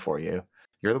stupid game for you?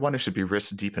 You're the one who should be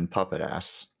wrist deep in puppet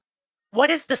ass.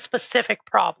 What is the specific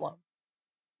problem?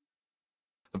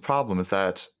 The problem is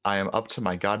that I am up to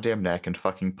my goddamn neck in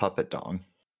fucking puppet dong.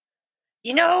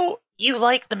 You know, you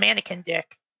like the mannequin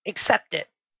dick. Accept it.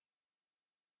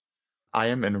 I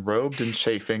am enrobed in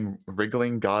chafing,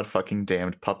 wriggling god-fucking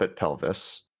damned puppet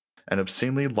pelvis. An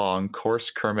obscenely long, coarse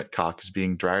Kermit cock is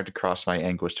being dragged across my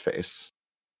anguished face.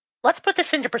 Let's put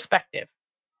this into perspective.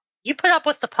 You put up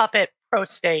with the puppet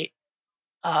prostate.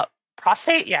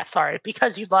 Prostate? Yeah, sorry,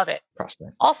 because you love it.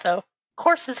 Prostate. Also,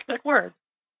 coarse is a good word.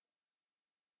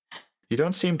 You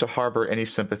don't seem to harbor any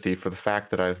sympathy for the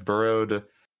fact that I've burrowed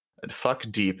fuck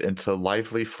deep into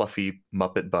lively, fluffy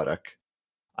Muppet buttock.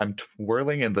 I'm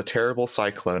twirling in the terrible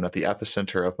cyclone at the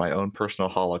epicenter of my own personal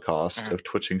holocaust of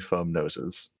twitching foam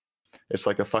noses. It's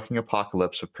like a fucking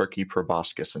apocalypse of perky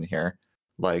proboscis in here.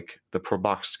 Like the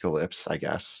proboscalypse, I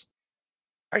guess.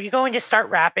 Are you going to start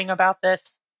rapping about this?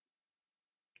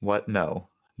 What? No,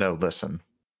 listen.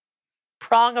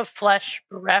 Prong of flesh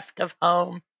bereft of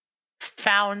home,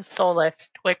 found solace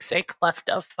twixt a cleft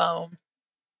of foam.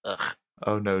 Ugh.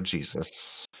 Oh no,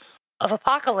 Jesus. Of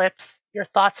apocalypse, your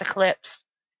thoughts eclipse.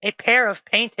 A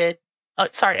painted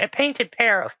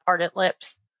pair of parted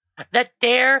lips that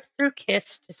dare through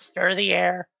kiss to stir the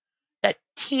air, that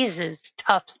teases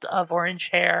tufts of orange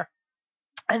hair,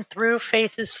 and through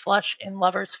faces flush in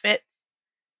lovers' fit,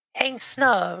 hang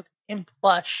snug in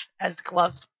plush as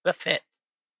gloves befit.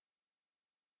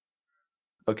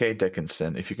 Okay,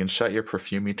 Dickinson, if you can shut your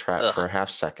perfumey trap for a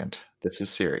half second. This is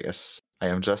serious. I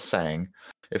am just saying,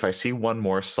 if I see one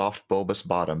more soft bulbous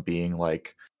bottom being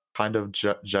like kind of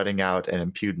jutting out and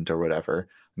impudent or whatever,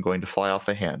 I'm going to fly off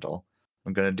the handle.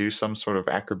 I'm going to do some sort of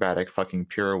acrobatic fucking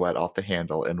pirouette off the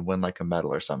handle and win like a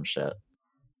medal or some shit.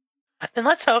 Then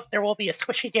let's hope there will be a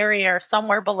squishy derriere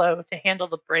somewhere below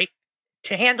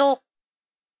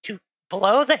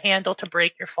below the handle to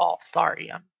break your fall. Sorry,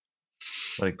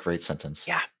 What a great sentence.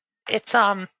 Yeah. It's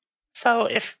so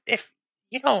if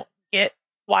you don't get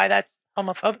why that's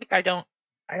homophobic, I don't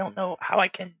know how I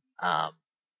can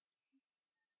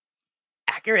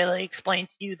accurately explain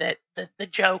to you that the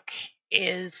joke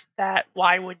is that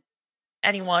why would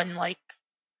anyone like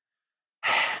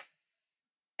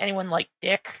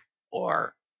dick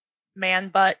or man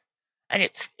butt, and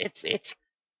it's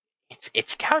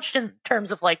couched in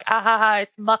terms of like, ah ha ha,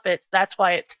 it's Muppets, that's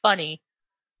why it's funny.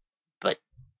 But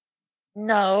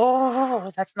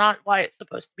no, that's not why it's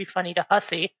supposed to be funny to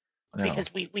Hussey, No.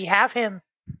 because we have him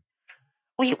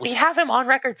we have him on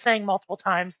record saying multiple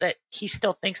times that he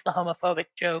still thinks the homophobic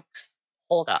jokes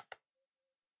hold up.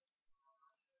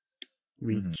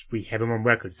 We have him on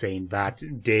record saying that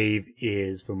Dave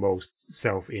is the most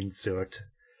self-insert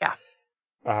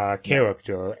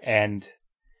character, and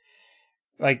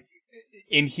like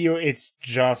in here it's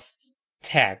just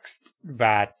text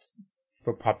that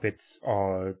the puppets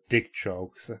are dick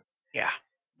jokes. Yeah.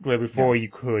 Where before you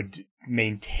could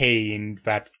maintain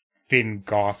that thin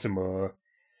gossamer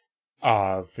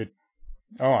of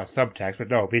subtext, but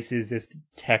no, this is just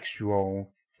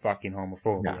textual fucking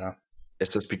homophobia. Yeah.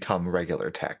 It's just become regular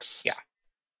text. Yeah.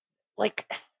 Like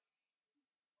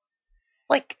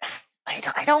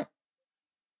I don't,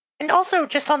 and also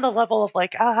just on the level of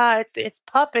like, it's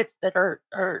puppets that are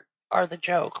the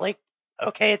joke. Like,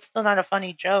 okay, it's still not a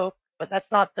funny joke, but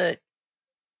that's not the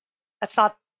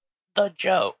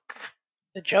joke.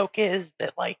 The joke is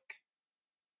that like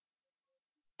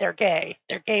they're gay.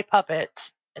 They're gay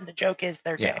puppets, and the joke is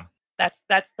they're gay.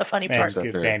 That's the funny part.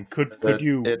 And could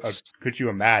you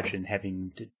imagine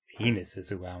having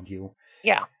penises around you?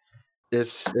 Yeah.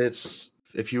 It's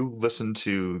if you listen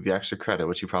to the extra credit,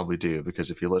 which you probably do, because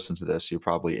if you listen to this, you're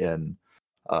probably in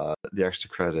the extra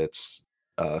credits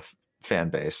fan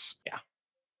base. Yeah.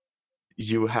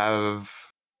 You have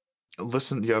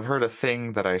heard a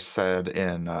thing that I said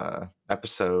in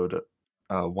episode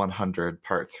 100,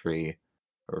 part 3,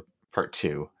 or part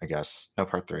 2, I guess. No,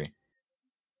 part 3.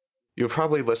 You've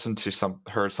probably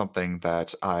heard something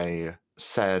that I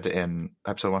said in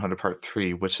episode 100, part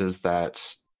 3, which is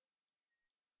that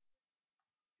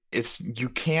you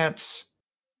can't,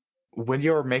 when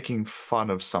you're making fun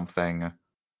of something,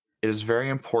 it is very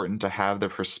important to have the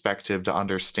perspective to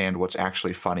understand what's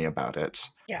actually funny about it.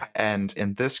 Yeah. And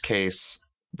in this case,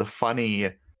 the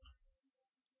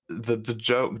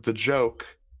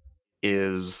joke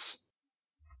is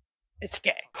it's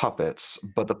gay. Puppets,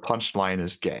 but the punchline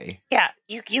is gay. Yeah,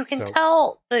 you can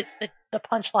tell that the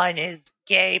punchline is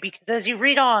gay, because as you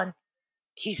read on,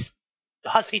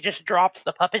 Hussey just drops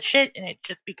the puppet shit, and it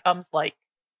just becomes like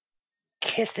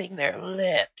kissing their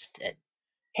lips and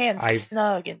hands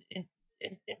snug and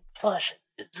plush.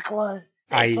 It's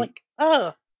like,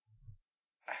 oh.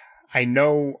 I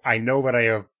know that I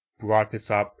have brought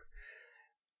this up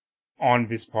on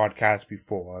this podcast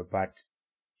before, but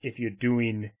if you're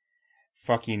doing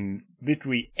fucking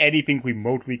literally anything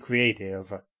remotely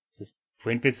creative, just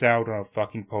print this out on a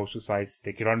fucking poster size,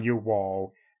 stick it on your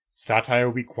wall. Satire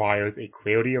requires a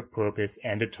clarity of purpose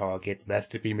and a target,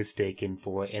 lest it be mistaken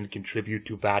for and contribute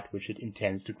to that which it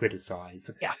intends to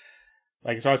criticize. Yeah.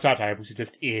 Like, it's not satire, because it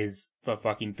just is a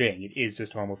fucking thing. It is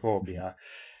just homophobia.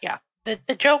 Yeah. The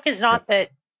joke is not that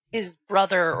his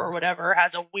brother or whatever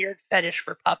has a weird fetish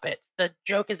for puppets. The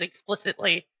joke is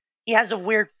explicitly, he has a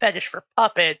weird fetish for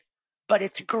puppets, but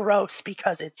it's gross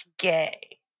because it's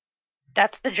gay.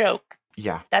 That's the joke.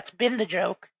 Yeah. That's been the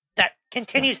joke. That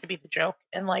continues to be the joke.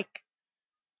 And like,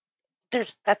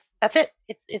 that's it.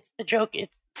 It's the joke.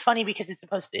 It's funny because it's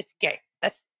gay.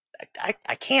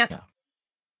 I can't. Yeah.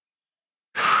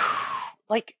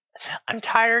 Like, I'm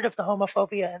tired of the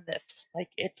homophobia in this. Like,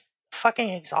 it's fucking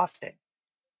exhausting.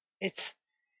 It's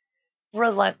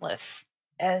relentless.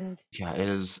 And yeah, it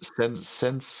is,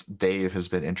 since Dave has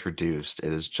been introduced,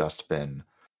 it has just been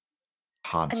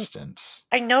constant.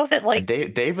 I know that, like,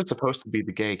 David's supposed to be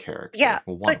the gay character. Yeah,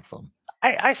 well, one of them.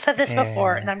 I said this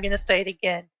before, and I'm gonna say it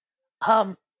again.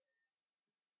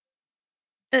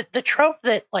 The trope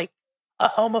that like a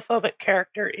homophobic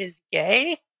character is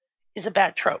gay is a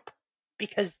bad trope,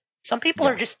 because some people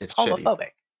are just homophobic.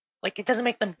 Shitty. Like, it doesn't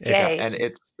make them gay. Yeah, and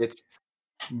it's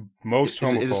most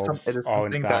homophobes are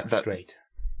in fact straight.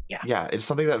 Yeah, it's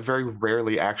something that very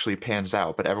rarely actually pans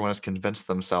out, but everyone has convinced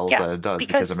themselves that it does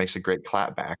because it makes a great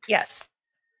clapback. Yes.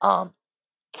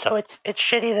 So it's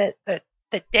shitty that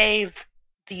Dave,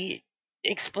 the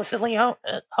explicitly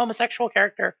homosexual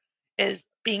character, is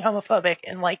being homophobic,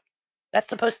 and like that's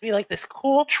supposed to be like this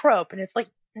cool trope, and it's like,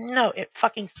 no, it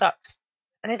fucking sucks,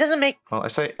 and it doesn't make. Well, I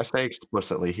say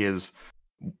explicitly, he is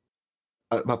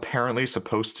apparently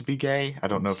supposed to be gay. I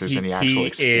don't know if there's any actual He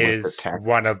explicit is text.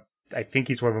 I think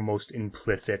he's one of the most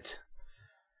implicit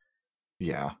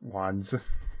ones.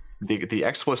 The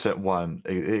explicit one,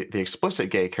 the explicit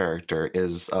gay character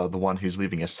is the one who's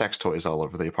leaving his sex toys all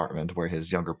over the apartment where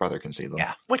his younger brother can see them.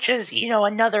 Yeah, which is,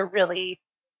 another really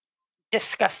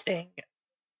disgusting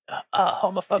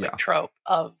homophobic trope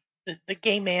of the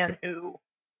gay man who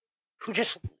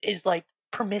just is like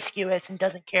promiscuous and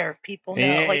doesn't care if people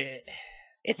know. Like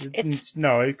it's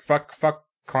no, fuck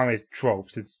calling it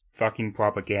tropes. It's fucking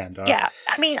propaganda. Yeah,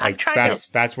 I mean, like,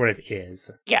 that's what it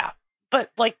is. Yeah,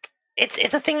 but like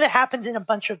it's a thing that happens in a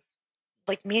bunch of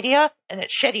like media, and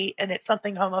it's shitty, and it's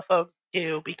something homophobes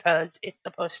do because it's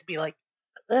supposed to be like,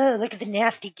 look at the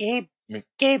nasty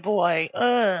gay boy,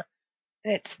 and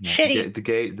it's shitty.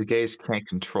 The gays can't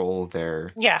control their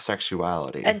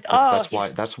sexuality, and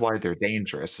that's why they're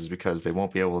dangerous, is because they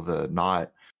won't be able to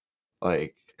not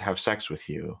like have sex with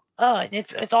you. And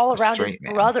it's all around his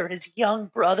brother, his young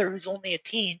brother who's only a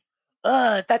teen.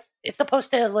 It's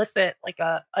supposed to elicit like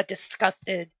a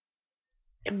disgusted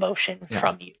emotion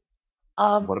from you.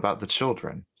 What about the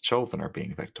children? Children are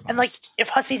being victimized. And like, if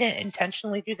Hussie didn't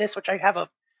intentionally do this, which I have a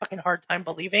fucking hard time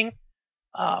believing,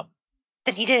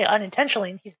 then he did it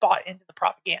unintentionally, and he's bought into the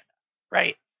propaganda,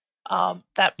 right?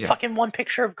 That fucking one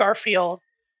picture of Garfield,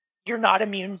 you're not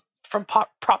immune from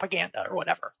propaganda or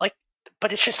whatever. Like,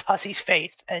 but it's just Hussie's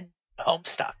face and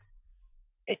Homestuck.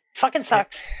 It fucking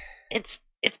sucks. It's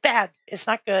bad. It's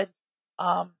not good.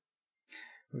 I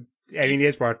mean, it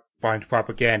is bought into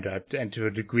propaganda, and to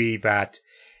a degree that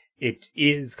it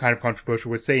is kind of controversial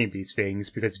with saying these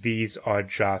things, because these are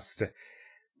just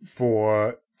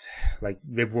for like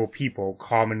liberal people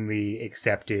commonly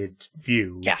accepted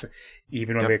views,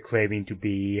 even when they're claiming to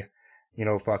be,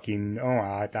 fucking,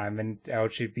 I'm an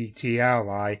LGBT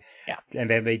ally. Yeah. And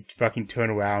then they fucking turn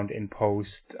around and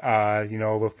post,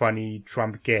 the funny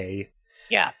Trump gay.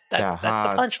 Yeah, that's the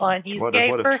punchline. He's gay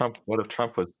what if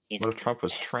Trump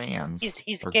was trans?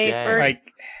 He's gay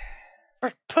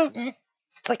for Putin.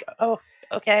 It's like, oh,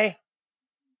 okay.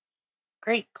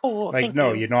 Great, cool. Like,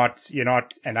 no, you're not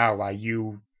an ally.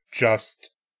 You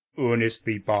just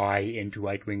earnestly buy into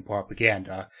right-wing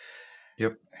propaganda.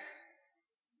 Yep.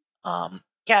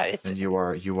 It's and you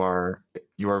are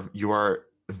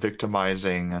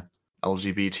victimizing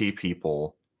LGBT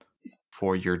people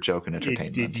for your joke and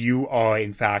entertainment. You are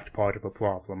in fact part of a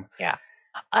problem. Yeah.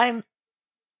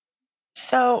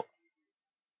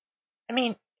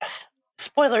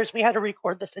 Spoilers, we had to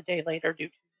record this a day later due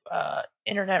to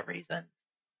internet reasons.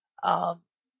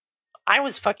 I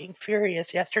was fucking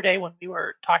furious yesterday when we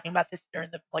were talking about this during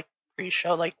the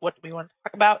pre-show, what do we want to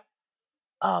talk about.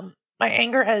 My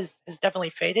anger has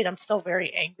definitely faded. I'm still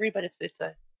very angry, but it's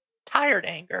a tired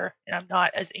anger, and I'm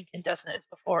not as incandescent as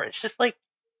before. It's just like,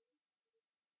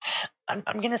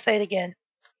 I'm gonna say it again.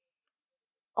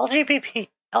 LGBT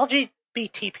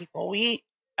people, we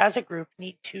as a group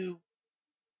need to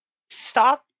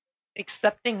stop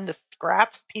accepting the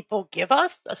scraps people give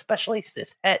us, especially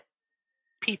cishet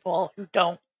people who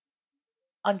don't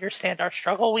understand our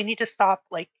struggle. We need to stop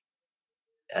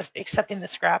accepting the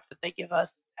scraps that they give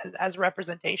us as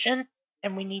representation,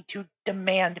 and we need to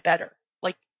demand better.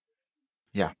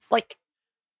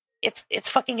 It's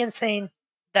fucking insane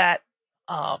that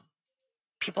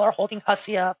people are holding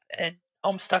Hussie up and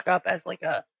Homestuck up as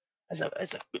a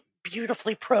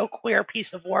beautifully pro queer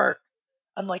piece of work.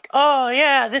 I'm like, oh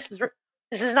yeah, this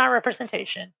is not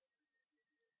representation.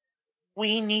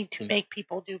 We need to make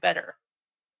people do better.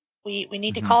 We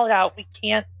need to call it out. We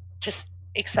can't just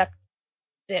accept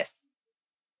this.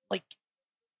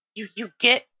 You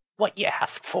get what you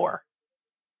ask for.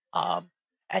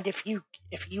 And if you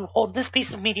hold this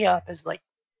piece of media up as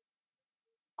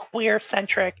queer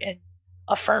centric and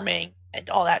affirming and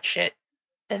all that shit,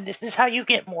 then this is how you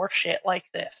get more shit like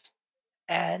this.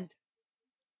 And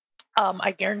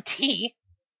I guarantee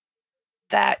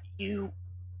that you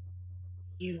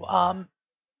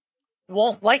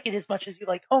won't like it as much as you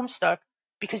like Homestuck,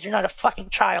 because you're not a fucking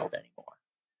child anymore.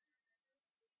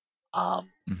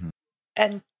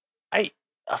 And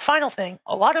a final thing,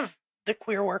 a lot of the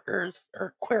queer workers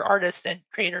or queer artists and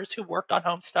creators who worked on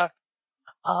Homestuck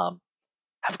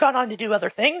have gone on to do other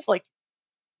things.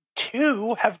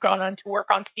 Two have gone on to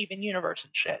work on Steven Universe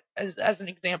and shit, as an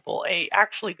example, a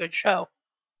actually good show.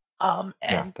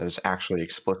 That is actually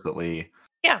explicitly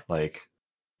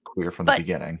queer from the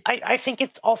beginning. I think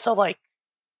it's also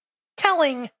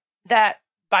telling that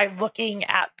by looking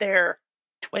at their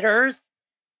Twitters,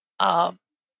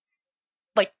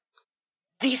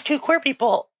 these two queer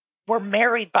people were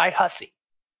married by Hussie.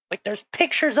 There's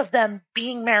pictures of them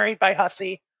being married by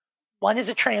Hussie. one is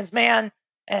a trans man,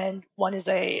 and one is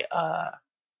a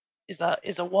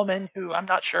woman who I'm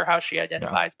not sure how she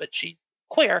identifies, but she's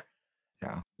queer.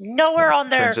 Yeah. Nowhere on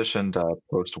their transitioned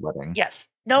post-wedding. Yes.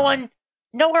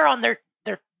 Nowhere on their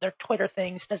Twitter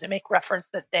things does it make reference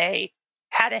that they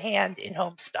had a hand in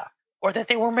Homestuck, or that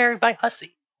they were married by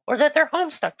Hussey, or that they're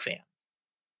Homestuck fans.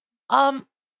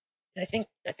 I think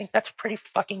that's pretty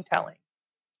fucking telling.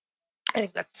 I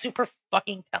think that's super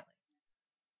fucking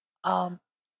telling.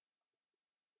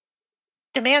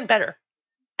 Demand better.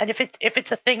 And if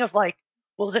it's a thing of like,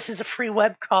 well, this is a free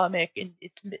webcomic and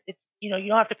it's you don't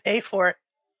have to pay for it.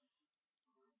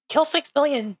 Kill 6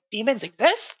 Billion Demons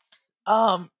exists.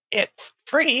 It's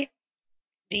free.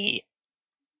 The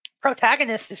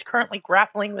protagonist is currently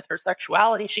grappling with her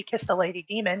sexuality. She kissed a lady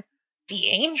demon. The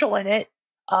angel in it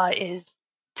is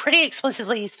pretty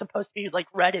explicitly supposed to be like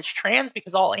read as trans,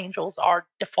 because all angels are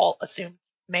default assumed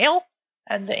male,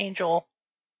 and the angel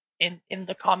in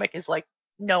the comic is like,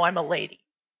 no, I'm a lady.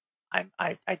 I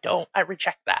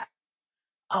reject that.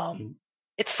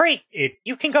 It's free.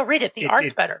 You can go read it. The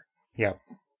art's better. Yeah.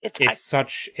 It's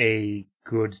such a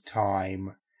good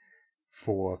time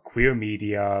for queer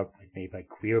media, made by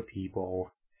queer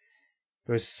people.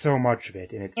 There's so much of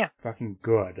it, and it's fucking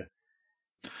good.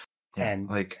 Yeah,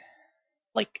 and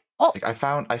I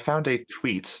found a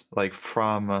tweet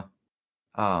from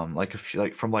from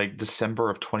December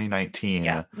of 2019.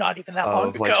 Yeah, not even that long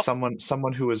ago. Like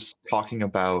someone who was talking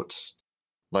about,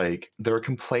 like, they were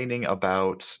complaining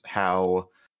about how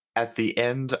at the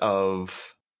end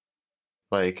of,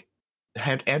 like,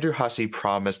 Andrew Hussey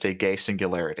promised a gay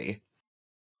singularity,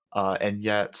 and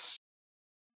yet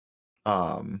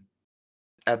at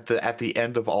the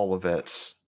end of all of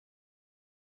it,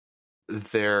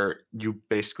 you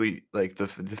basically, like, the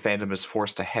fandom is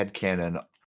forced to headcanon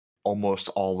almost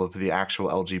all of the actual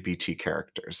LGBT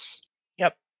characters.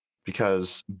 Yep.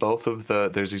 Because both of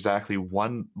there's exactly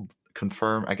one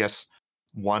confirmed, I guess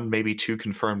one, maybe two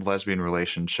confirmed lesbian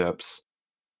relationships,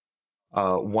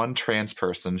 one trans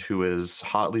person who is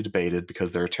hotly debated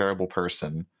because they're a terrible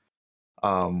person,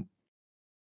 a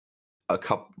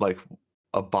couple, like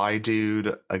a bi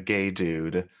dude, a gay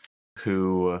dude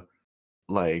who,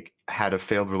 like, had a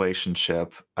failed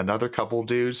relationship, another couple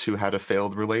dudes who had a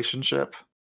failed relationship,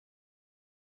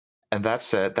 and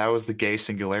that's it. That was the gay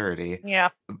singularity. Yeah.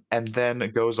 And then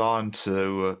it goes on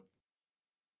to,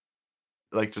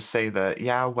 like, to say that,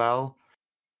 yeah, well,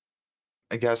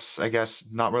 I guess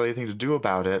not really anything to do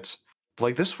about it. But,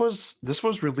 like, this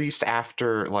was released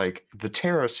after, like, the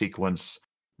Tarot Sequence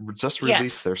just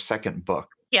released their second book.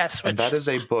 Yes, and that is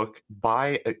a book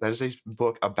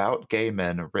about gay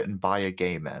men, written by a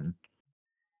gay man.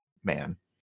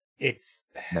 It's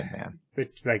man.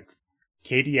 It's like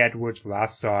Katie Edwards'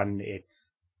 Last Son.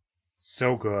 It's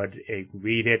so good.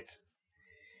 Read it.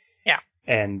 Yeah.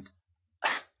 And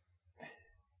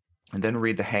then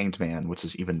read The Hanged Man, which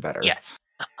is even better. Yes.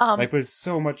 There's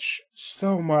so much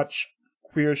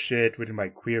queer shit written by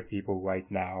queer people right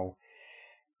now.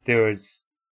 There's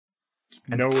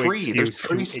no excuse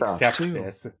to accept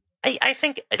this. I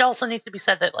think it also needs to be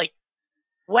said that, like,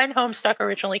 when Homestuck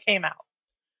originally came out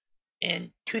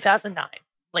in 2009,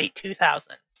 late 2000s,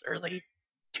 early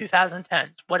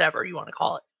 2010s, whatever you want to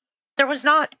call it, there was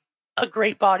not a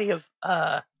great body of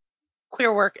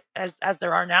queer work as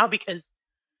there are now, because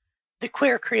the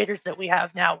queer creators that we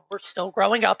have now were still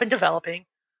growing up and developing.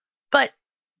 But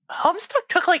Homestuck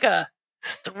took like a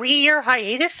 3-year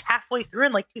hiatus halfway through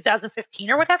in like 2015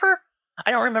 or whatever.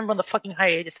 I don't remember when the fucking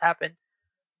hiatus happened.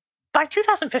 By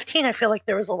 2015, I feel like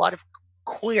there was a lot of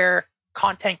queer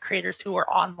content creators who were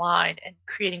online and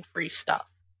creating free stuff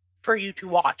for you to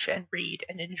watch and read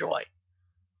and enjoy.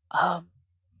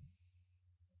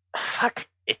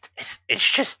 It's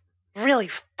just really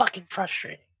fucking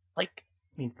frustrating. Like,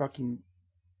 I mean, fucking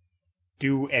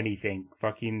do anything.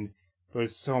 Fucking,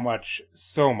 there's so much.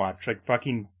 Like,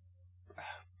 fucking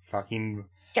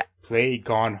play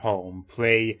Gone Home.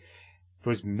 Play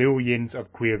those millions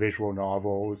of queer visual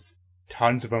novels.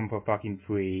 Tons of them for fucking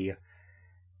free.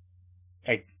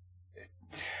 Like,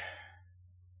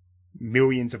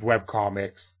 millions of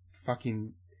webcomics.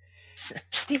 Fucking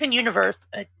Steven Universe,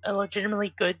 a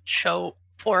legitimately good show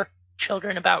for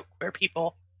children about queer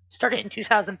people, started in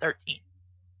 2013.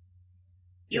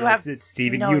 It's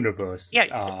Steven Universe.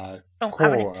 Yeah,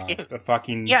 Korra, the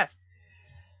fucking... Yes.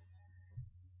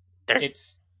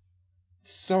 It's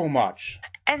so much.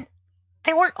 And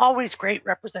they weren't always great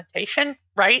representation,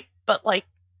 right? But, like...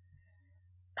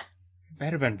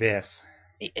 better than this.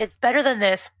 It's better than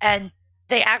this, and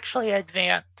they actually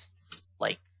advanced.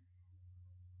 Like,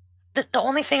 the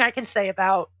only thing I can say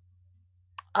about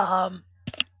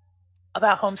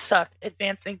about Homestuck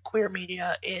advancing queer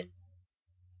media is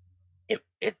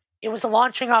it was a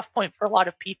launching off point for a lot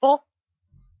of people,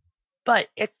 but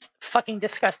it's fucking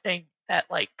disgusting that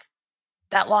like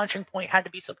that launching point had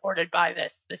to be supported by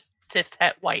this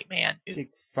cishet white man who Like,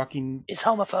 fucking is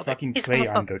homophobic. fucking He's play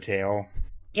homophobic. Undertale.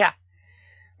 Yeah,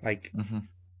 Like,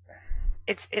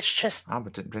 it's just Oh,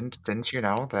 but didn't you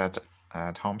know that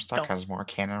Homestuck No. has more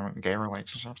canon gay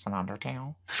relationships than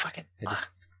Undertale? fucking. it is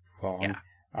wrong.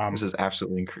 Yeah. This is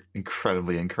absolutely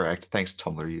incredibly incorrect. Thanks,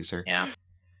 Tumblr user. Yeah.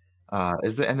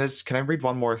 Can I read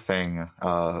one more thing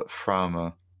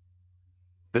from?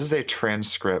 This is a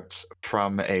transcript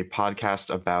from a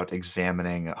podcast about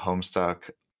examining Homestuck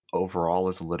overall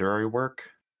as a literary work.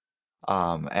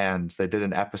 And they did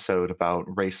an episode about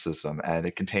racism, and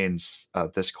it contains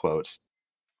this quote.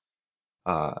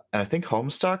 And I think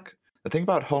Homestuck, the thing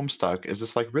about Homestuck is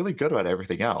it's like really good about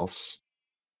everything else.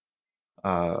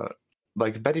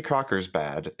 Like Betty Crocker's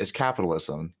bad. It's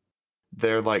capitalism.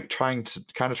 They're like trying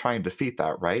to defeat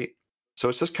that, right? So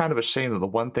it's just kind of a shame that the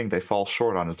one thing they fall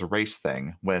short on is the race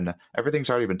thing, when everything's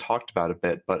already been talked about a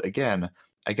bit. But again,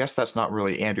 I guess that's not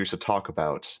really Andrews to talk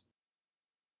about.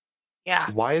 Yeah.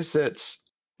 Why is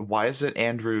it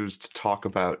Andrews to talk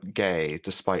about gay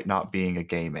despite not being a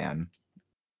gay man?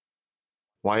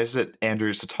 Why is it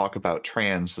Andrews to talk about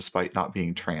trans despite not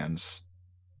being trans?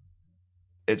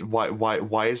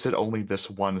 Why is it only this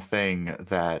one thing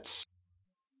that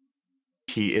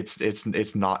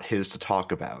it's not his to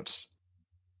talk about?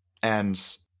 And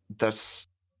that's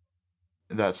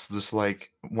just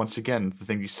like, once again, the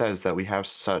thing you said is that we have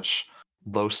such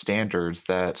low standards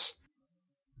that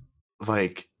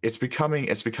like it's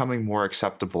becoming more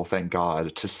acceptable, thank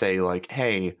God, to say like,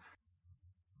 hey,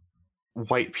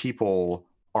 white people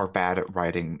are bad at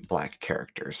writing black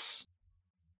characters.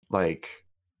 Like,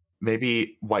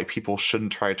 maybe white people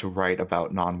shouldn't try to write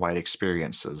about non-white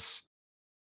experiences.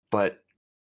 But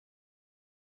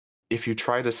if you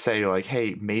try to say like,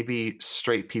 hey, maybe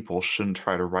straight people shouldn't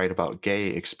try to write about gay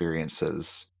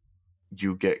experiences,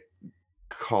 you get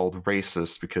called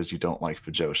racist because you don't like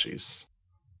Fujoshis.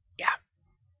 Yeah.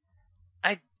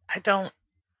 I don't.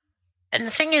 And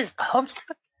the thing is,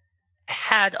 Homestuck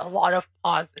had a lot of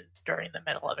pauses during the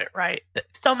middle of it, right?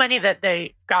 So many that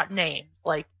they got names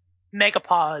like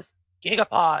Megapause,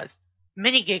 Gigapause,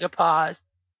 Mini Gigapause,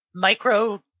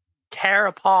 Micro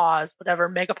Terapause, whatever,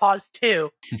 Megapause 2,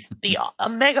 the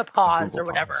Megapause or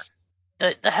whatever,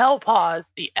 the Hell Pause,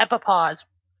 the Epipause.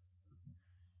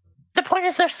 The point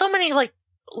is, there's so many like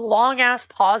long ass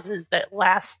pauses that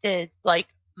lasted like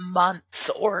months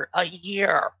or a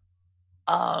year.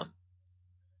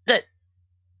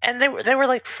 And they were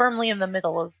like firmly in the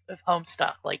middle of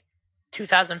Homestuck, like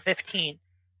 2015.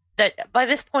 That by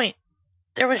this point,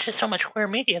 there was just so much queer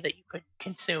media that you could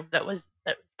consume that was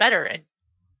better, and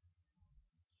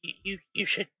you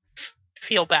should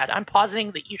feel bad. I'm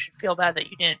positing that you should feel bad that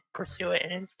you didn't pursue it,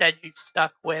 and instead you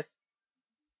stuck with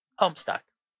Homestuck.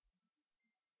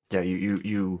 Yeah,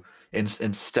 you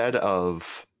instead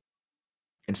of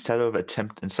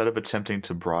attempting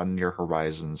to broaden your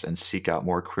horizons and seek out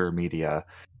more queer media,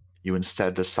 you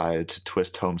instead decided to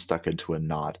twist Homestuck into a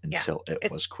knot until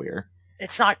it was queer.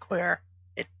 It's not queer.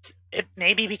 It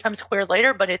maybe becomes queer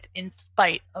later, but it's in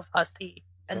spite of Hussey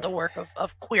and the work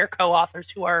of queer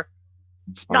co-authors who are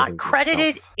not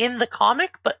credited in the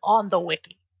comic, but on the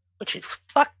wiki, which is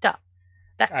fucked up.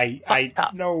 That's I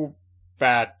know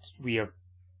that we have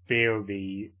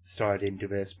barely started into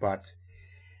this, but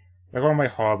like one of my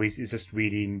hobbies is just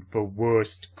reading the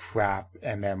worst crap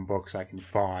MM books I can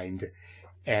find,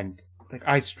 and like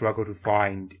I struggle to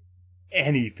find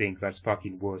anything that's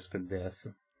fucking worse than this.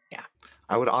 Yeah,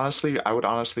 I would honestly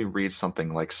read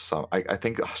something like I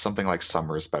think something like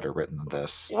Summer is better written than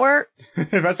this.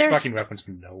 That's a fucking reference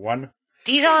from no one.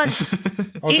 Dijon.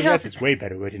 Also, yes, it's way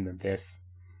better written than this.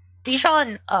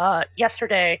 Dijon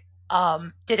yesterday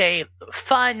did a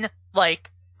fun like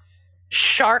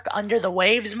shark under the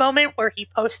waves moment where he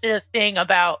posted a thing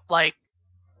about like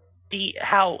the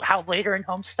how later in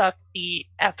Homestuck the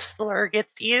F slur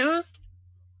gets used,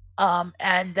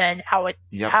 and then how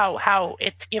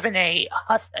it's given a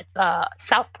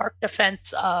South Park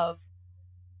defense of.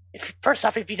 First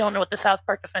off, if you don't know what the South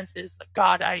Park defense is,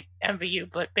 God, I envy you.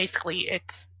 But basically,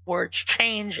 it's words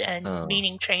change and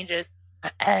meaning changes,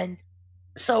 and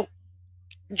so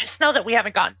just know that we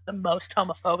haven't gotten to the most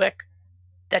homophobic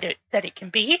that it can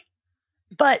be,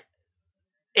 but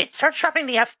it starts dropping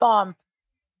the F-bomb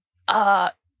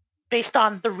based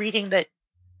on the reading that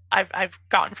I've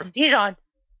gotten from Dijon.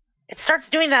 It starts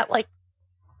doing that like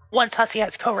once Hussey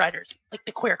has co-writers, like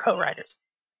the queer co-writers.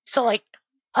 So like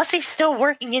Hussy's still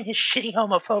working in his shitty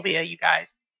homophobia, you guys.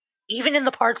 Even in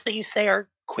the parts that you say are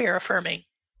queer affirming.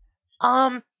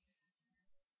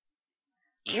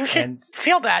 You should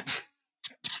feel bad.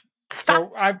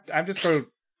 Stop. So I'm just going to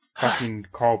fucking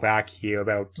call back here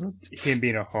about him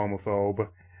being a homophobe.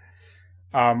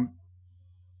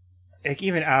 Like,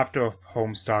 even after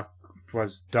Homestuck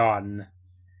was done,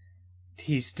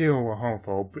 he's still a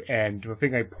homophobe, and the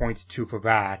thing I point to for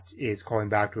that is calling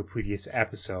back to a previous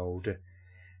episode,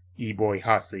 E-Boy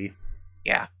Hussy.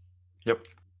 Yeah. Yep.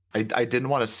 I didn't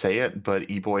want to say it, but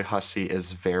E-Boy Hussy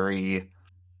is very,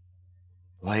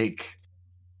 like...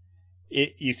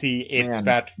 You see, it's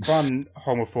that fun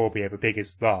homophobia the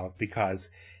biggest love, because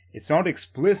it's not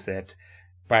explicit,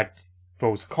 but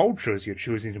those cultures you're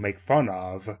choosing to make fun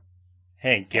of,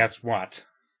 hey, guess what?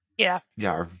 Yeah.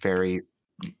 Yeah, are very,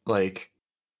 like,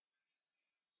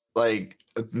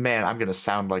 man, I'm gonna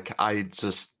sound like I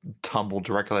just tumbled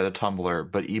directly out of Tumblr,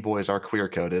 but E-Boys are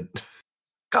queer-coded.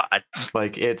 God.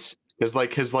 Like, it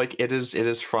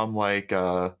is from, like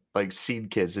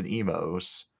Seed Kids and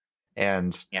emos,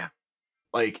 and... Yeah.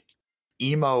 Like,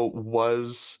 emo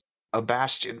was a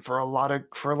bastion for a lot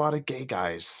of gay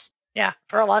guys. Yeah,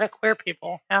 for a lot of queer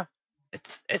people. Yeah,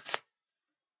 it's.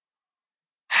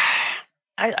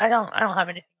 I don't have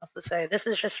anything else to say. This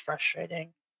is just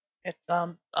frustrating. It's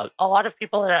a lot of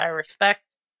people that I respect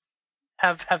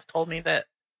have told me that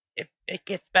it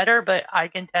gets better, but I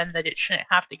contend that it shouldn't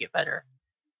have to get better.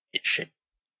 It should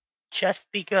just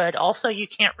be good. Also, you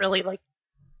can't really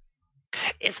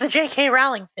it's the J.K.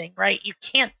 Rowling thing, right? You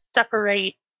can't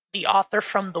separate the author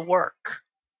from the work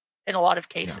in a lot of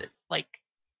cases. Yeah. Like,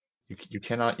 you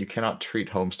cannot treat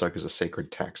Homestuck as a sacred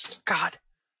text. God,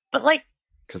 but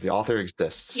because the author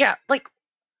exists. Yeah,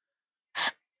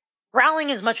 Rowling,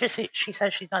 as much as she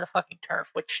says she's not a fucking TERF,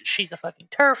 which she's a fucking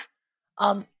TERF,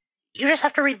 you just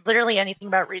have to read literally anything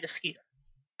about Rita Skeeter,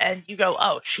 and you go,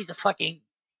 oh, she's a fucking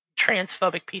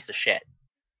transphobic piece of shit.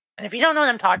 And if you don't know what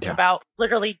I'm talking about,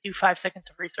 literally do 5 seconds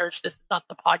of research. This is not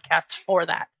the podcast for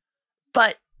that.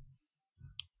 But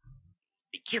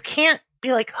you can't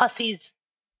be like, Hussy's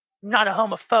not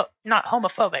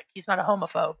homophobic. He's not a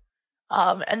homophobe.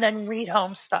 And then read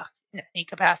Homestuck in any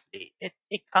capacity.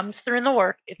 It comes through in the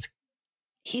work.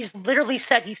 He's literally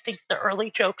said he thinks the early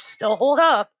jokes still hold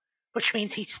up, which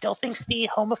means he still thinks the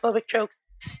homophobic jokes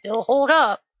still hold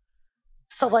up.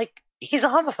 So, he's a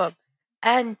homophobe.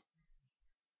 And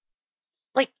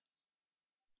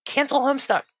cancel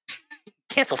Homestuck.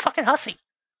 Cancel fucking Hussy.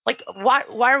 Why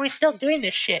are we still doing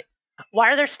this shit?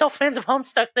 Why are there still fans of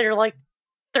Homestuck that are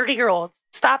 30-year-olds?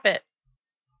 Stop it.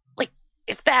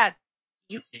 It's bad.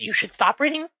 You should stop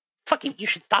reading you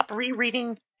should stop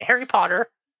rereading Harry Potter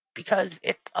because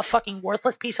it's a fucking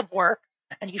worthless piece of work,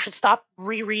 and you should stop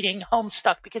rereading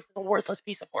Homestuck because it's a worthless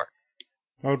piece of work.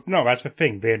 Oh, no, that's the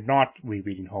thing. They're not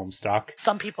rereading Homestuck.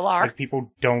 Some people are.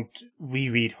 People don't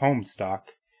reread Homestuck.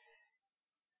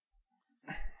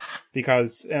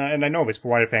 Because, and I know this, the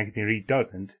wider fan community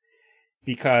doesn't,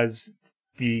 because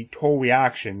the whole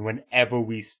reaction whenever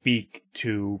we speak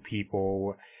to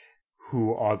people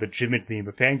who are legitimately in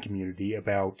the fan community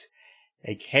about,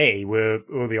 hey, we're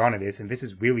early on in this, and this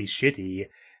is really shitty,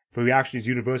 the reaction is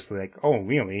universally oh,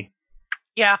 really?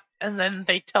 Yeah, and then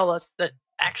they tell us that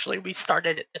actually we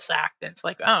started at this act, and it's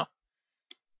oh,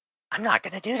 I'm not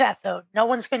going to do that, though. No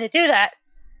one's going to do that.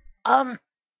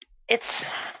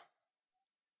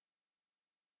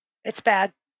 It's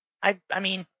bad. I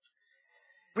mean,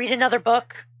 read another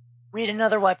book, read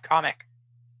another webcomic.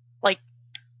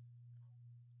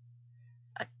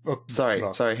 Sorry,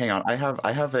 hang on. I have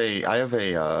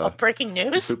a breaking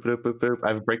news? Boop, boop, boop, boop. I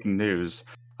have breaking news.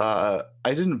 I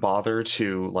didn't bother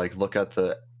to look at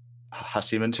the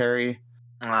Hussymentary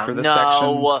for this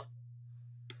section.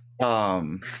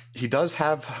 He does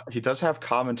have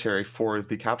commentary for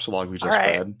the capsulog we just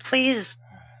read. Please.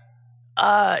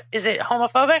 Is it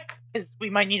homophobic? Because we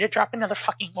might need to drop another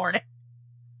fucking warning.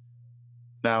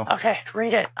 No. Okay,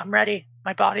 read it. I'm ready.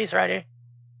 My body's ready.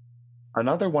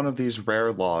 Another one of these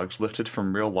rare logs lifted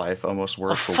from real life almost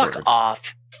word for word. Fuck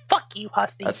off. Fuck you,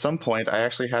 Hussy. At some point, I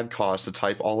actually had cause to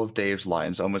type all of Dave's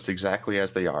lines almost exactly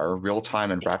as they are,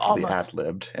 real-time and rapidly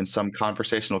ad-libbed, in some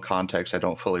conversational context I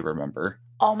don't fully remember.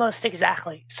 Almost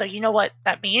exactly. So you know what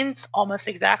that means? Almost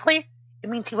exactly? It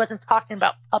means he wasn't talking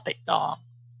about Puppet Dom.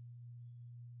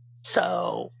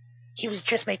 So he was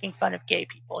just making fun of gay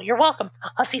people. You're welcome.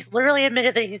 Hussy's literally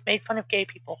admitted that he's made fun of gay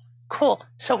people. Cool.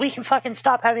 So we can fucking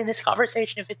stop having this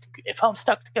conversation if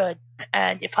Homestuck's good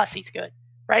and if Hussy's good,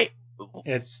 right?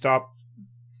 It's stop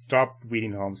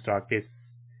reading Homestuck.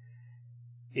 This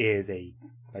is a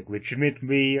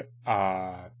legitimately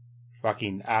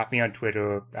fucking at me on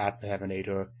Twitter, at the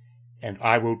Heavenator, and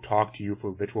I will talk to you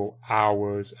for literal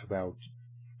hours about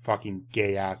fucking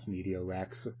gay-ass Media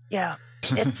Rex. Yeah.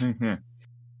 It's...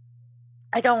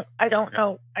 I don't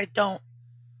know.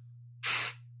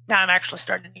 Now I'm actually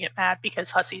starting to get mad because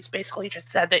Hussey's basically just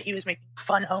said that he was making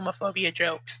fun homophobia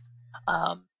jokes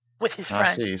with his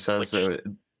friend. He says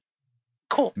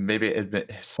cool. Maybe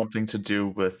it something to do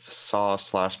with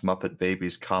Saw/Muppet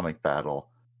Babies comic battle.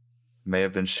 May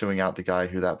have been shooing out the guy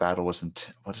who that battle was in.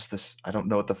 What is this? I don't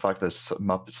know what the fuck this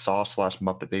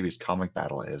Saw/Muppet Babies comic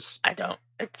battle is. I don't.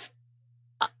 It's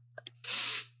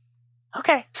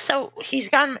okay. So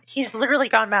he's literally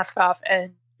gone mask off,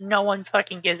 and no one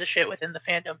fucking gives a shit within the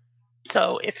fandom.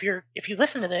 So if you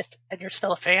listen to this and you're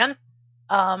still a fan,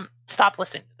 stop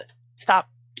listening to this. Stop.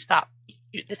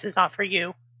 This is not for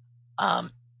you.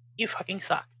 You fucking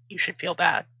suck. You should feel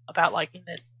bad about liking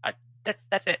this.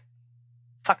 That's it.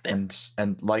 Fuck this.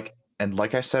 And like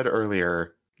I said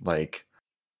earlier, like,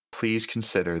 please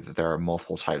consider that there are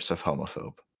multiple types of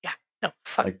homophobe. Yeah. No.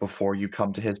 Fuck. Like, before you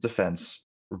come to his defense,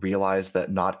 realize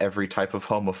that not every type of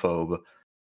homophobe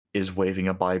is waving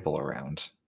a Bible around,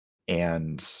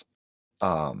 and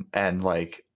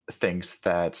like thinks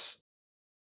that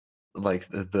like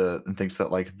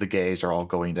the gays are all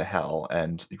going to hell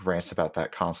and rants about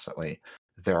that constantly.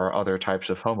 There are other types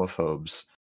of homophobes.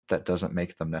 That doesn't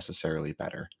make them necessarily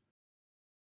better.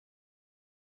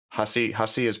 Hussey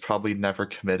has probably never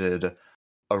committed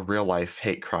a real life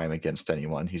hate crime against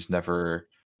anyone. He's never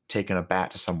taken a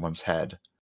bat to someone's head.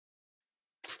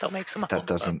 Still makes him that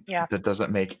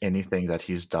doesn't make anything that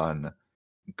he's done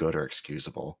good or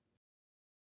excusable.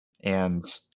 And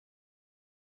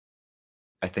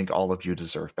I think all of you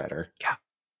deserve better. Yeah.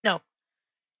 No.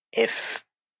 If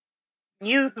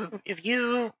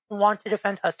you want to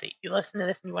defend Hussey, you listen to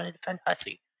this and you want to defend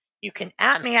Hussey, you can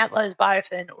at me at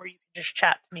Lesbiathan, or you can just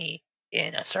chat to me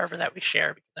in a server that we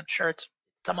share, because I'm sure it's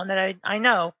someone that I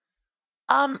know.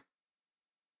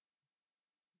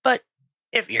 But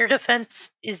if your defense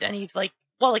is any like,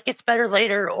 well, it gets better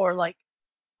later, or like,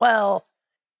 well,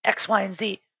 X, Y, and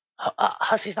Z,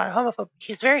 Hussey's not a homophobe.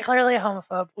 He's very clearly a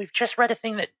homophobe. We've just read a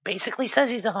thing that basically says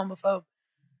he's a homophobe.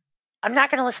 I'm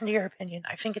not going to listen to your opinion.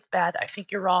 I think it's bad. I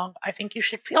think you're wrong. I think you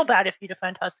should feel bad if you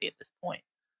defend Hussey at this point.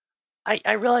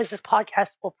 I realize this podcast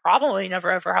will probably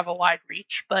never ever have a wide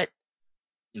reach, but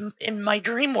in my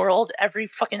dream world, every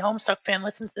fucking Homestuck fan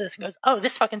listens to this and goes, "Oh,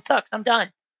 this fucking sucks. I'm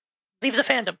done. Leave the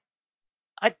fandom."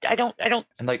 I don't.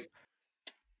 And like,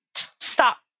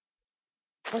 stop.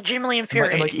 It's legitimately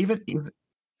infuriating. And like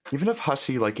even if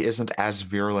Hussey like isn't as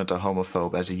virulent a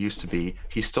homophobe as he used to be,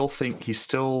 he still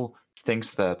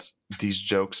thinks that these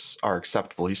jokes are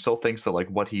acceptable. He still thinks that like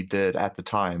what he did at the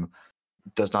time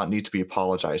does not need to be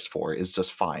apologized for, is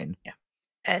just fine. Yeah.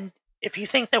 And if you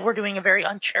think that we're doing a very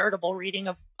uncharitable reading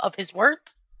of his words,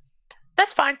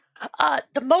 that's fine.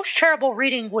 The most charitable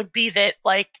reading would be that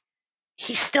like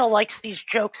he still likes these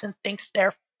jokes and thinks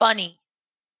they're funny.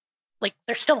 Like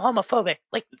they're still homophobic.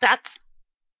 Like that's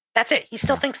it. He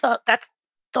still thinks that's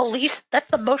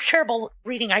the most charitable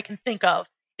reading I can think of.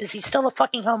 Is he still a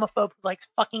fucking homophobe who likes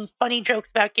fucking funny jokes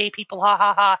about gay people? Ha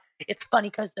ha ha. It's funny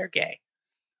because they're gay.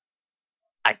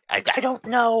 I don't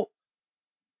know.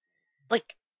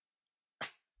 Like,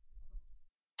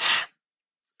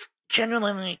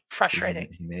 genuinely frustrating.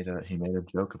 He made a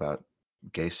joke about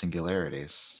gay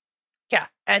singularities. Yeah,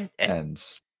 and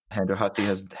Hando Hussey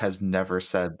has never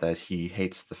said that he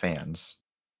hates the fans.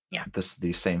 Yeah,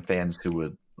 these same fans who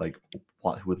would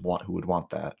want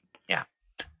that. Yeah.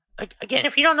 Again,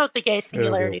 if you don't know what the gay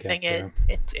singularity thing is,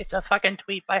 it's a fucking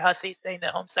tweet by Hussey saying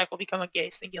that Homestuck will become a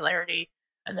gay singularity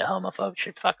and that homophobes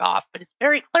should fuck off. But it's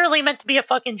very clearly meant to be a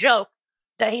fucking joke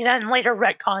that he then later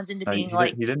retcons into being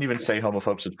he didn't even say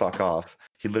homophobes should fuck off.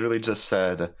 He literally just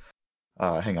said,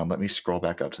 hang on, let me scroll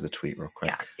back up to the tweet real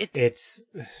quick. Yeah, it's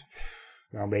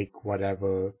I'll make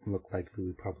whatever look like the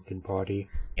Republican Party.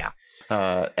 Yeah.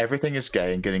 Everything is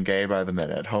gay and getting gay by the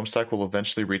minute. Homestuck will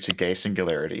eventually reach a gay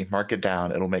singularity. Mark it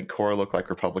down. It'll make Cora look like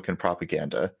Republican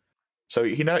propaganda. So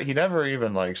he never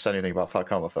even like said anything about fuck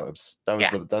homophobes. That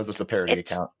was just a parody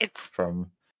account. It's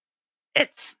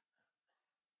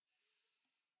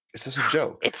just a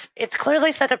joke. It's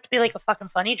clearly set up to be like a fucking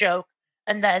funny joke,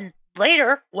 and then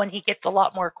later when he gets a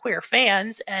lot more queer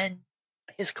fans and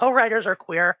his co-writers are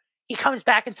queer, he comes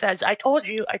back and says, I told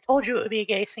you it would be a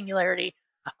gay singularity.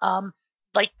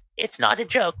 Like, it's not a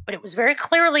joke, but it was very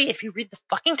clearly, if you read the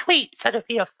fucking tweet, said it'd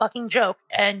be a fucking joke.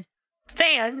 And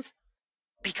fans,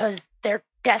 because they're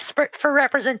desperate for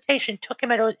representation, took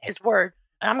him at his word.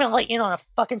 And I'm going to let you in on a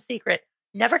fucking secret.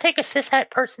 Never take a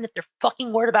cishet person at their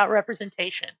fucking word about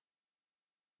representation.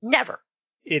 Never.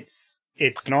 It's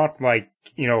not like,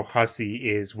 Hussey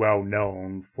is well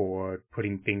known for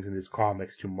putting things in his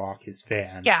comics to mock his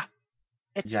fans. Yeah.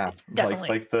 It's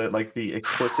like the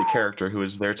explicit character who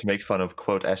is there to make fun of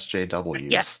quote SJWs.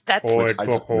 Yes, that's Or which I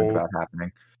the just learned whole about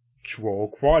happening. Troll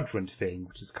Quadrant thing,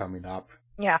 which is coming up.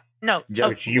 Yeah, no. Yeah,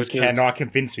 Which you which is- cannot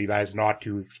convince me that is not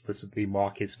to explicitly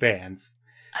mock his fans.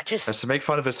 That's to make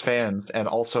fun of his fans and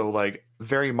also like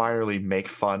very minorly make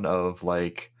fun of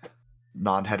like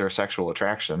non-heterosexual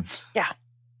attraction. Yeah.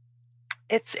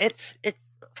 It's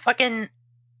fucking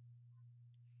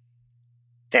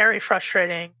very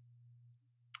frustrating.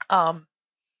 And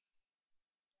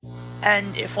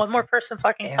if one more person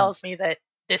fucking tells me that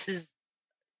this is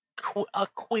a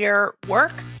queer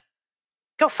work,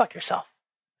 go fuck yourself.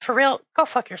 For real, go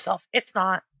fuck yourself. It's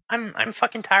not. I'm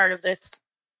fucking tired of this.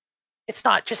 It's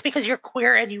not. Just because you're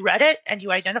queer and you read it and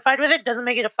you identified with it doesn't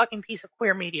make it a fucking piece of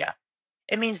queer media.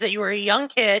 It means that you were a young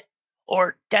kid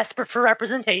or desperate for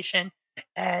representation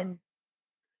and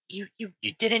you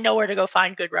didn't know where to go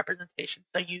find good representation.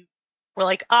 So you were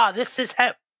like, this is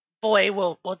boy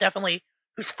will definitely,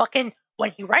 who's fucking,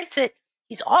 when he writes it,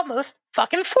 he's almost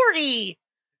fucking 40.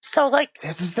 So like,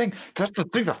 That's the thing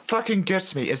that fucking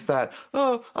gets me is that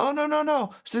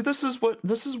no. See, this is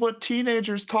what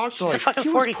teenagers talk He's a like. fucking He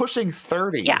was 40. pushing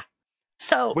 30. Yeah.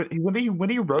 So when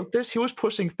he wrote this, he was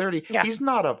pushing 30. Yeah. He's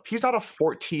not a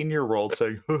 14-year-old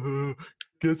saying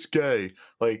gets gay.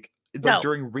 Like No.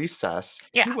 during recess,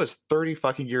 Yeah. he was 30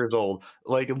 fucking years old,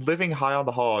 like living high on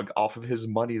the hog off of his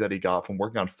money that he got from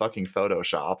working on fucking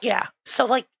Photoshop. yeah. So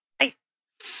like,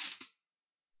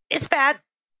 it's bad.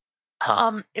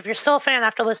 If you're still a fan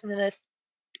after listening to this,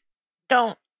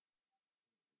 don't.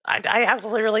 I have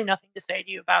literally nothing to say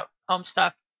to you about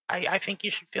Homestuck. I think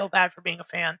you should feel bad for being a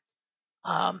fan,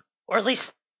 or at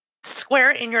least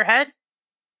square it in your head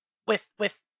with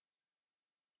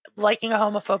liking a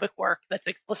homophobic work that's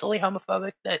explicitly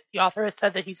homophobic. That the author has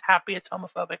said that he's happy it's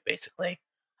homophobic, basically.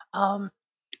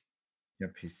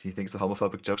 Yep, he thinks the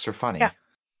homophobic jokes are funny. Yeah.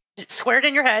 Square it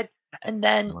in your head, and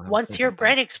then I don't once think your about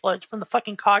brain that. explodes from the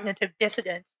fucking cognitive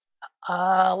dissonance,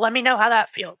 let me know how that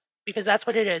feels, because that's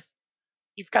what it is.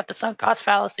 You've got the sunk cost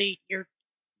fallacy.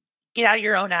 Get out of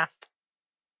your own ass.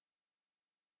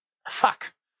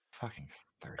 Fuck. Fucking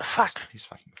 30. Fuck. He's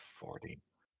fucking 40.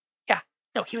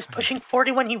 No, he was pushing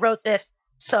 40 when he wrote this.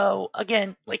 So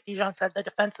again, like Dijon said, the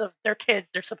defense of their kids,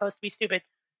 they're supposed to be stupid.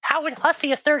 How would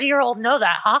Hussey, a 30-year-old, know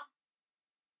that, huh?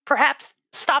 Perhaps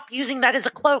stop using that as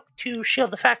a cloak to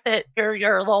shield the fact that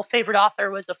your little favorite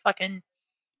author was a fucking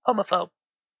homophobe.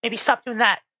 Maybe stop doing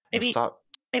that. Maybe stop.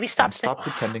 Stop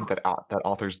pretending that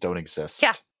authors don't exist.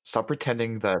 Yeah. Stop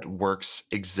pretending that works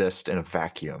exist in a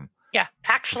vacuum. Yeah,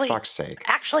 For actually fuck's sake.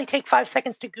 take 5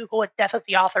 seconds to Google what Death of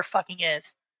the Author fucking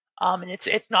is. And it's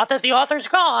not that the author's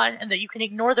gone and that you can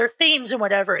ignore their themes and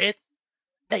whatever. It's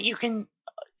that you can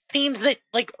themes that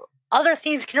like other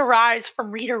themes can arise from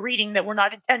reader reading that were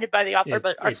not intended by the author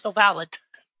but are still valid.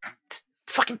 It's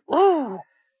fucking ooh.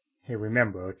 Hey,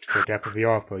 remember, for Death of the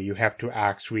Author, you have to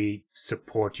actually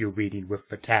support your reading with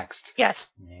the text.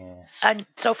 Yes. Yes. And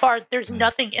so far, there's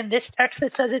nothing in this text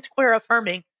that says it's queer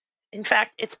affirming. In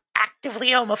fact, it's actively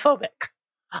homophobic.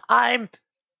 I'm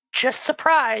just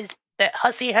surprised that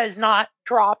Hussey has not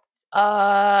dropped.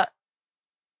 I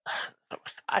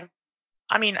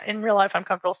mean, in real life, I'm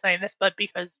comfortable saying this, but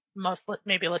because most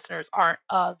maybe listeners aren't,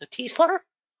 the T slur,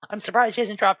 I'm surprised he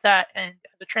hasn't dropped that. And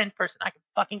as a trans person, I can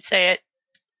fucking say it.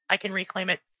 I can reclaim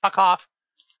it. Fuck off.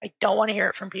 I don't want to hear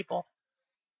it from people.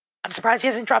 I'm surprised he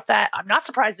hasn't dropped that. I'm not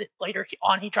surprised that later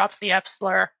on he drops the F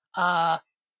slur.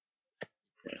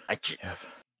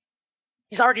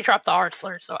 He's already dropped the R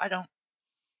slur, so I don't.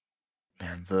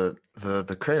 Man,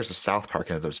 the creators of South Park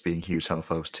ended up being huge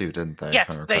homophobes too, didn't they? Yes,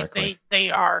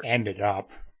 they are. Ended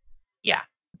up. Yeah.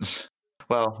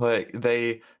 Well, like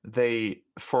they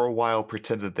for a while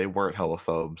pretended they weren't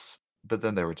homophobes, but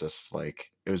then they were just like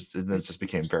it just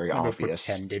became very Never obvious.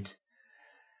 Pretended.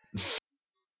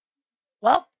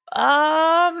 Well,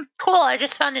 cool. I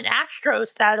just found an Astro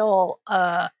Saddle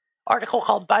article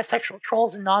called "Bisexual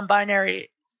Trolls and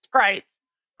Non-Binary Sprites: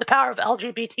 The Power of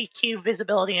LGBTQ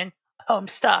Visibility in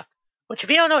Homestuck." Which, if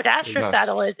you don't know what Astro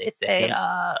Saddle is, it's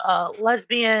a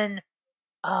lesbian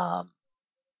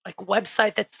like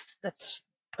website that's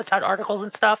puts out articles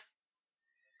and stuff.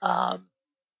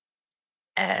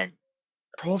 And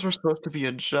Trolls were supposed to be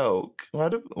a joke. Why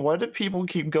do people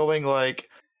keep going like,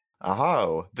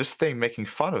 "Oh, this thing making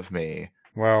fun of me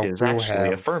Well, is we'll actually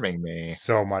have affirming me"?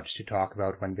 so much to talk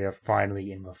about when they're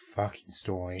finally in the fucking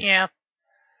story. yeah,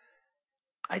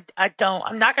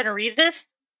 I'm not going to read this.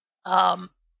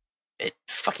 It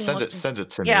fucking Send it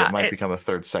to me. yeah, It might become a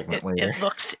third segment later. It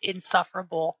looks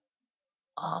insufferable.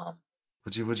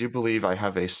 Would you believe I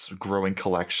have a growing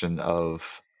collection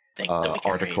of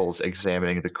articles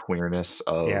examining the queerness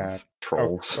of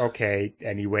trolls? Okay.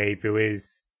 Anyway, there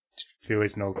is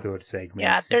no third segment.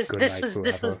 Yeah, this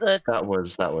was the that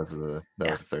was the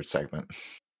third segment.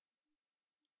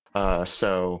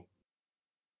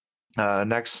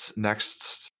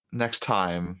 Next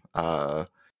time,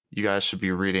 you guys should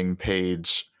be reading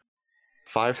page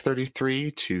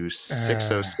 533 to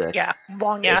 606. Yeah,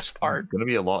 long ass part. Gonna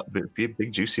be be a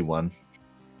big juicy one.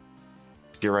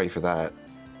 Get ready for that.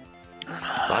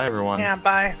 Bye, everyone. Yeah,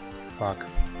 bye. Fuck.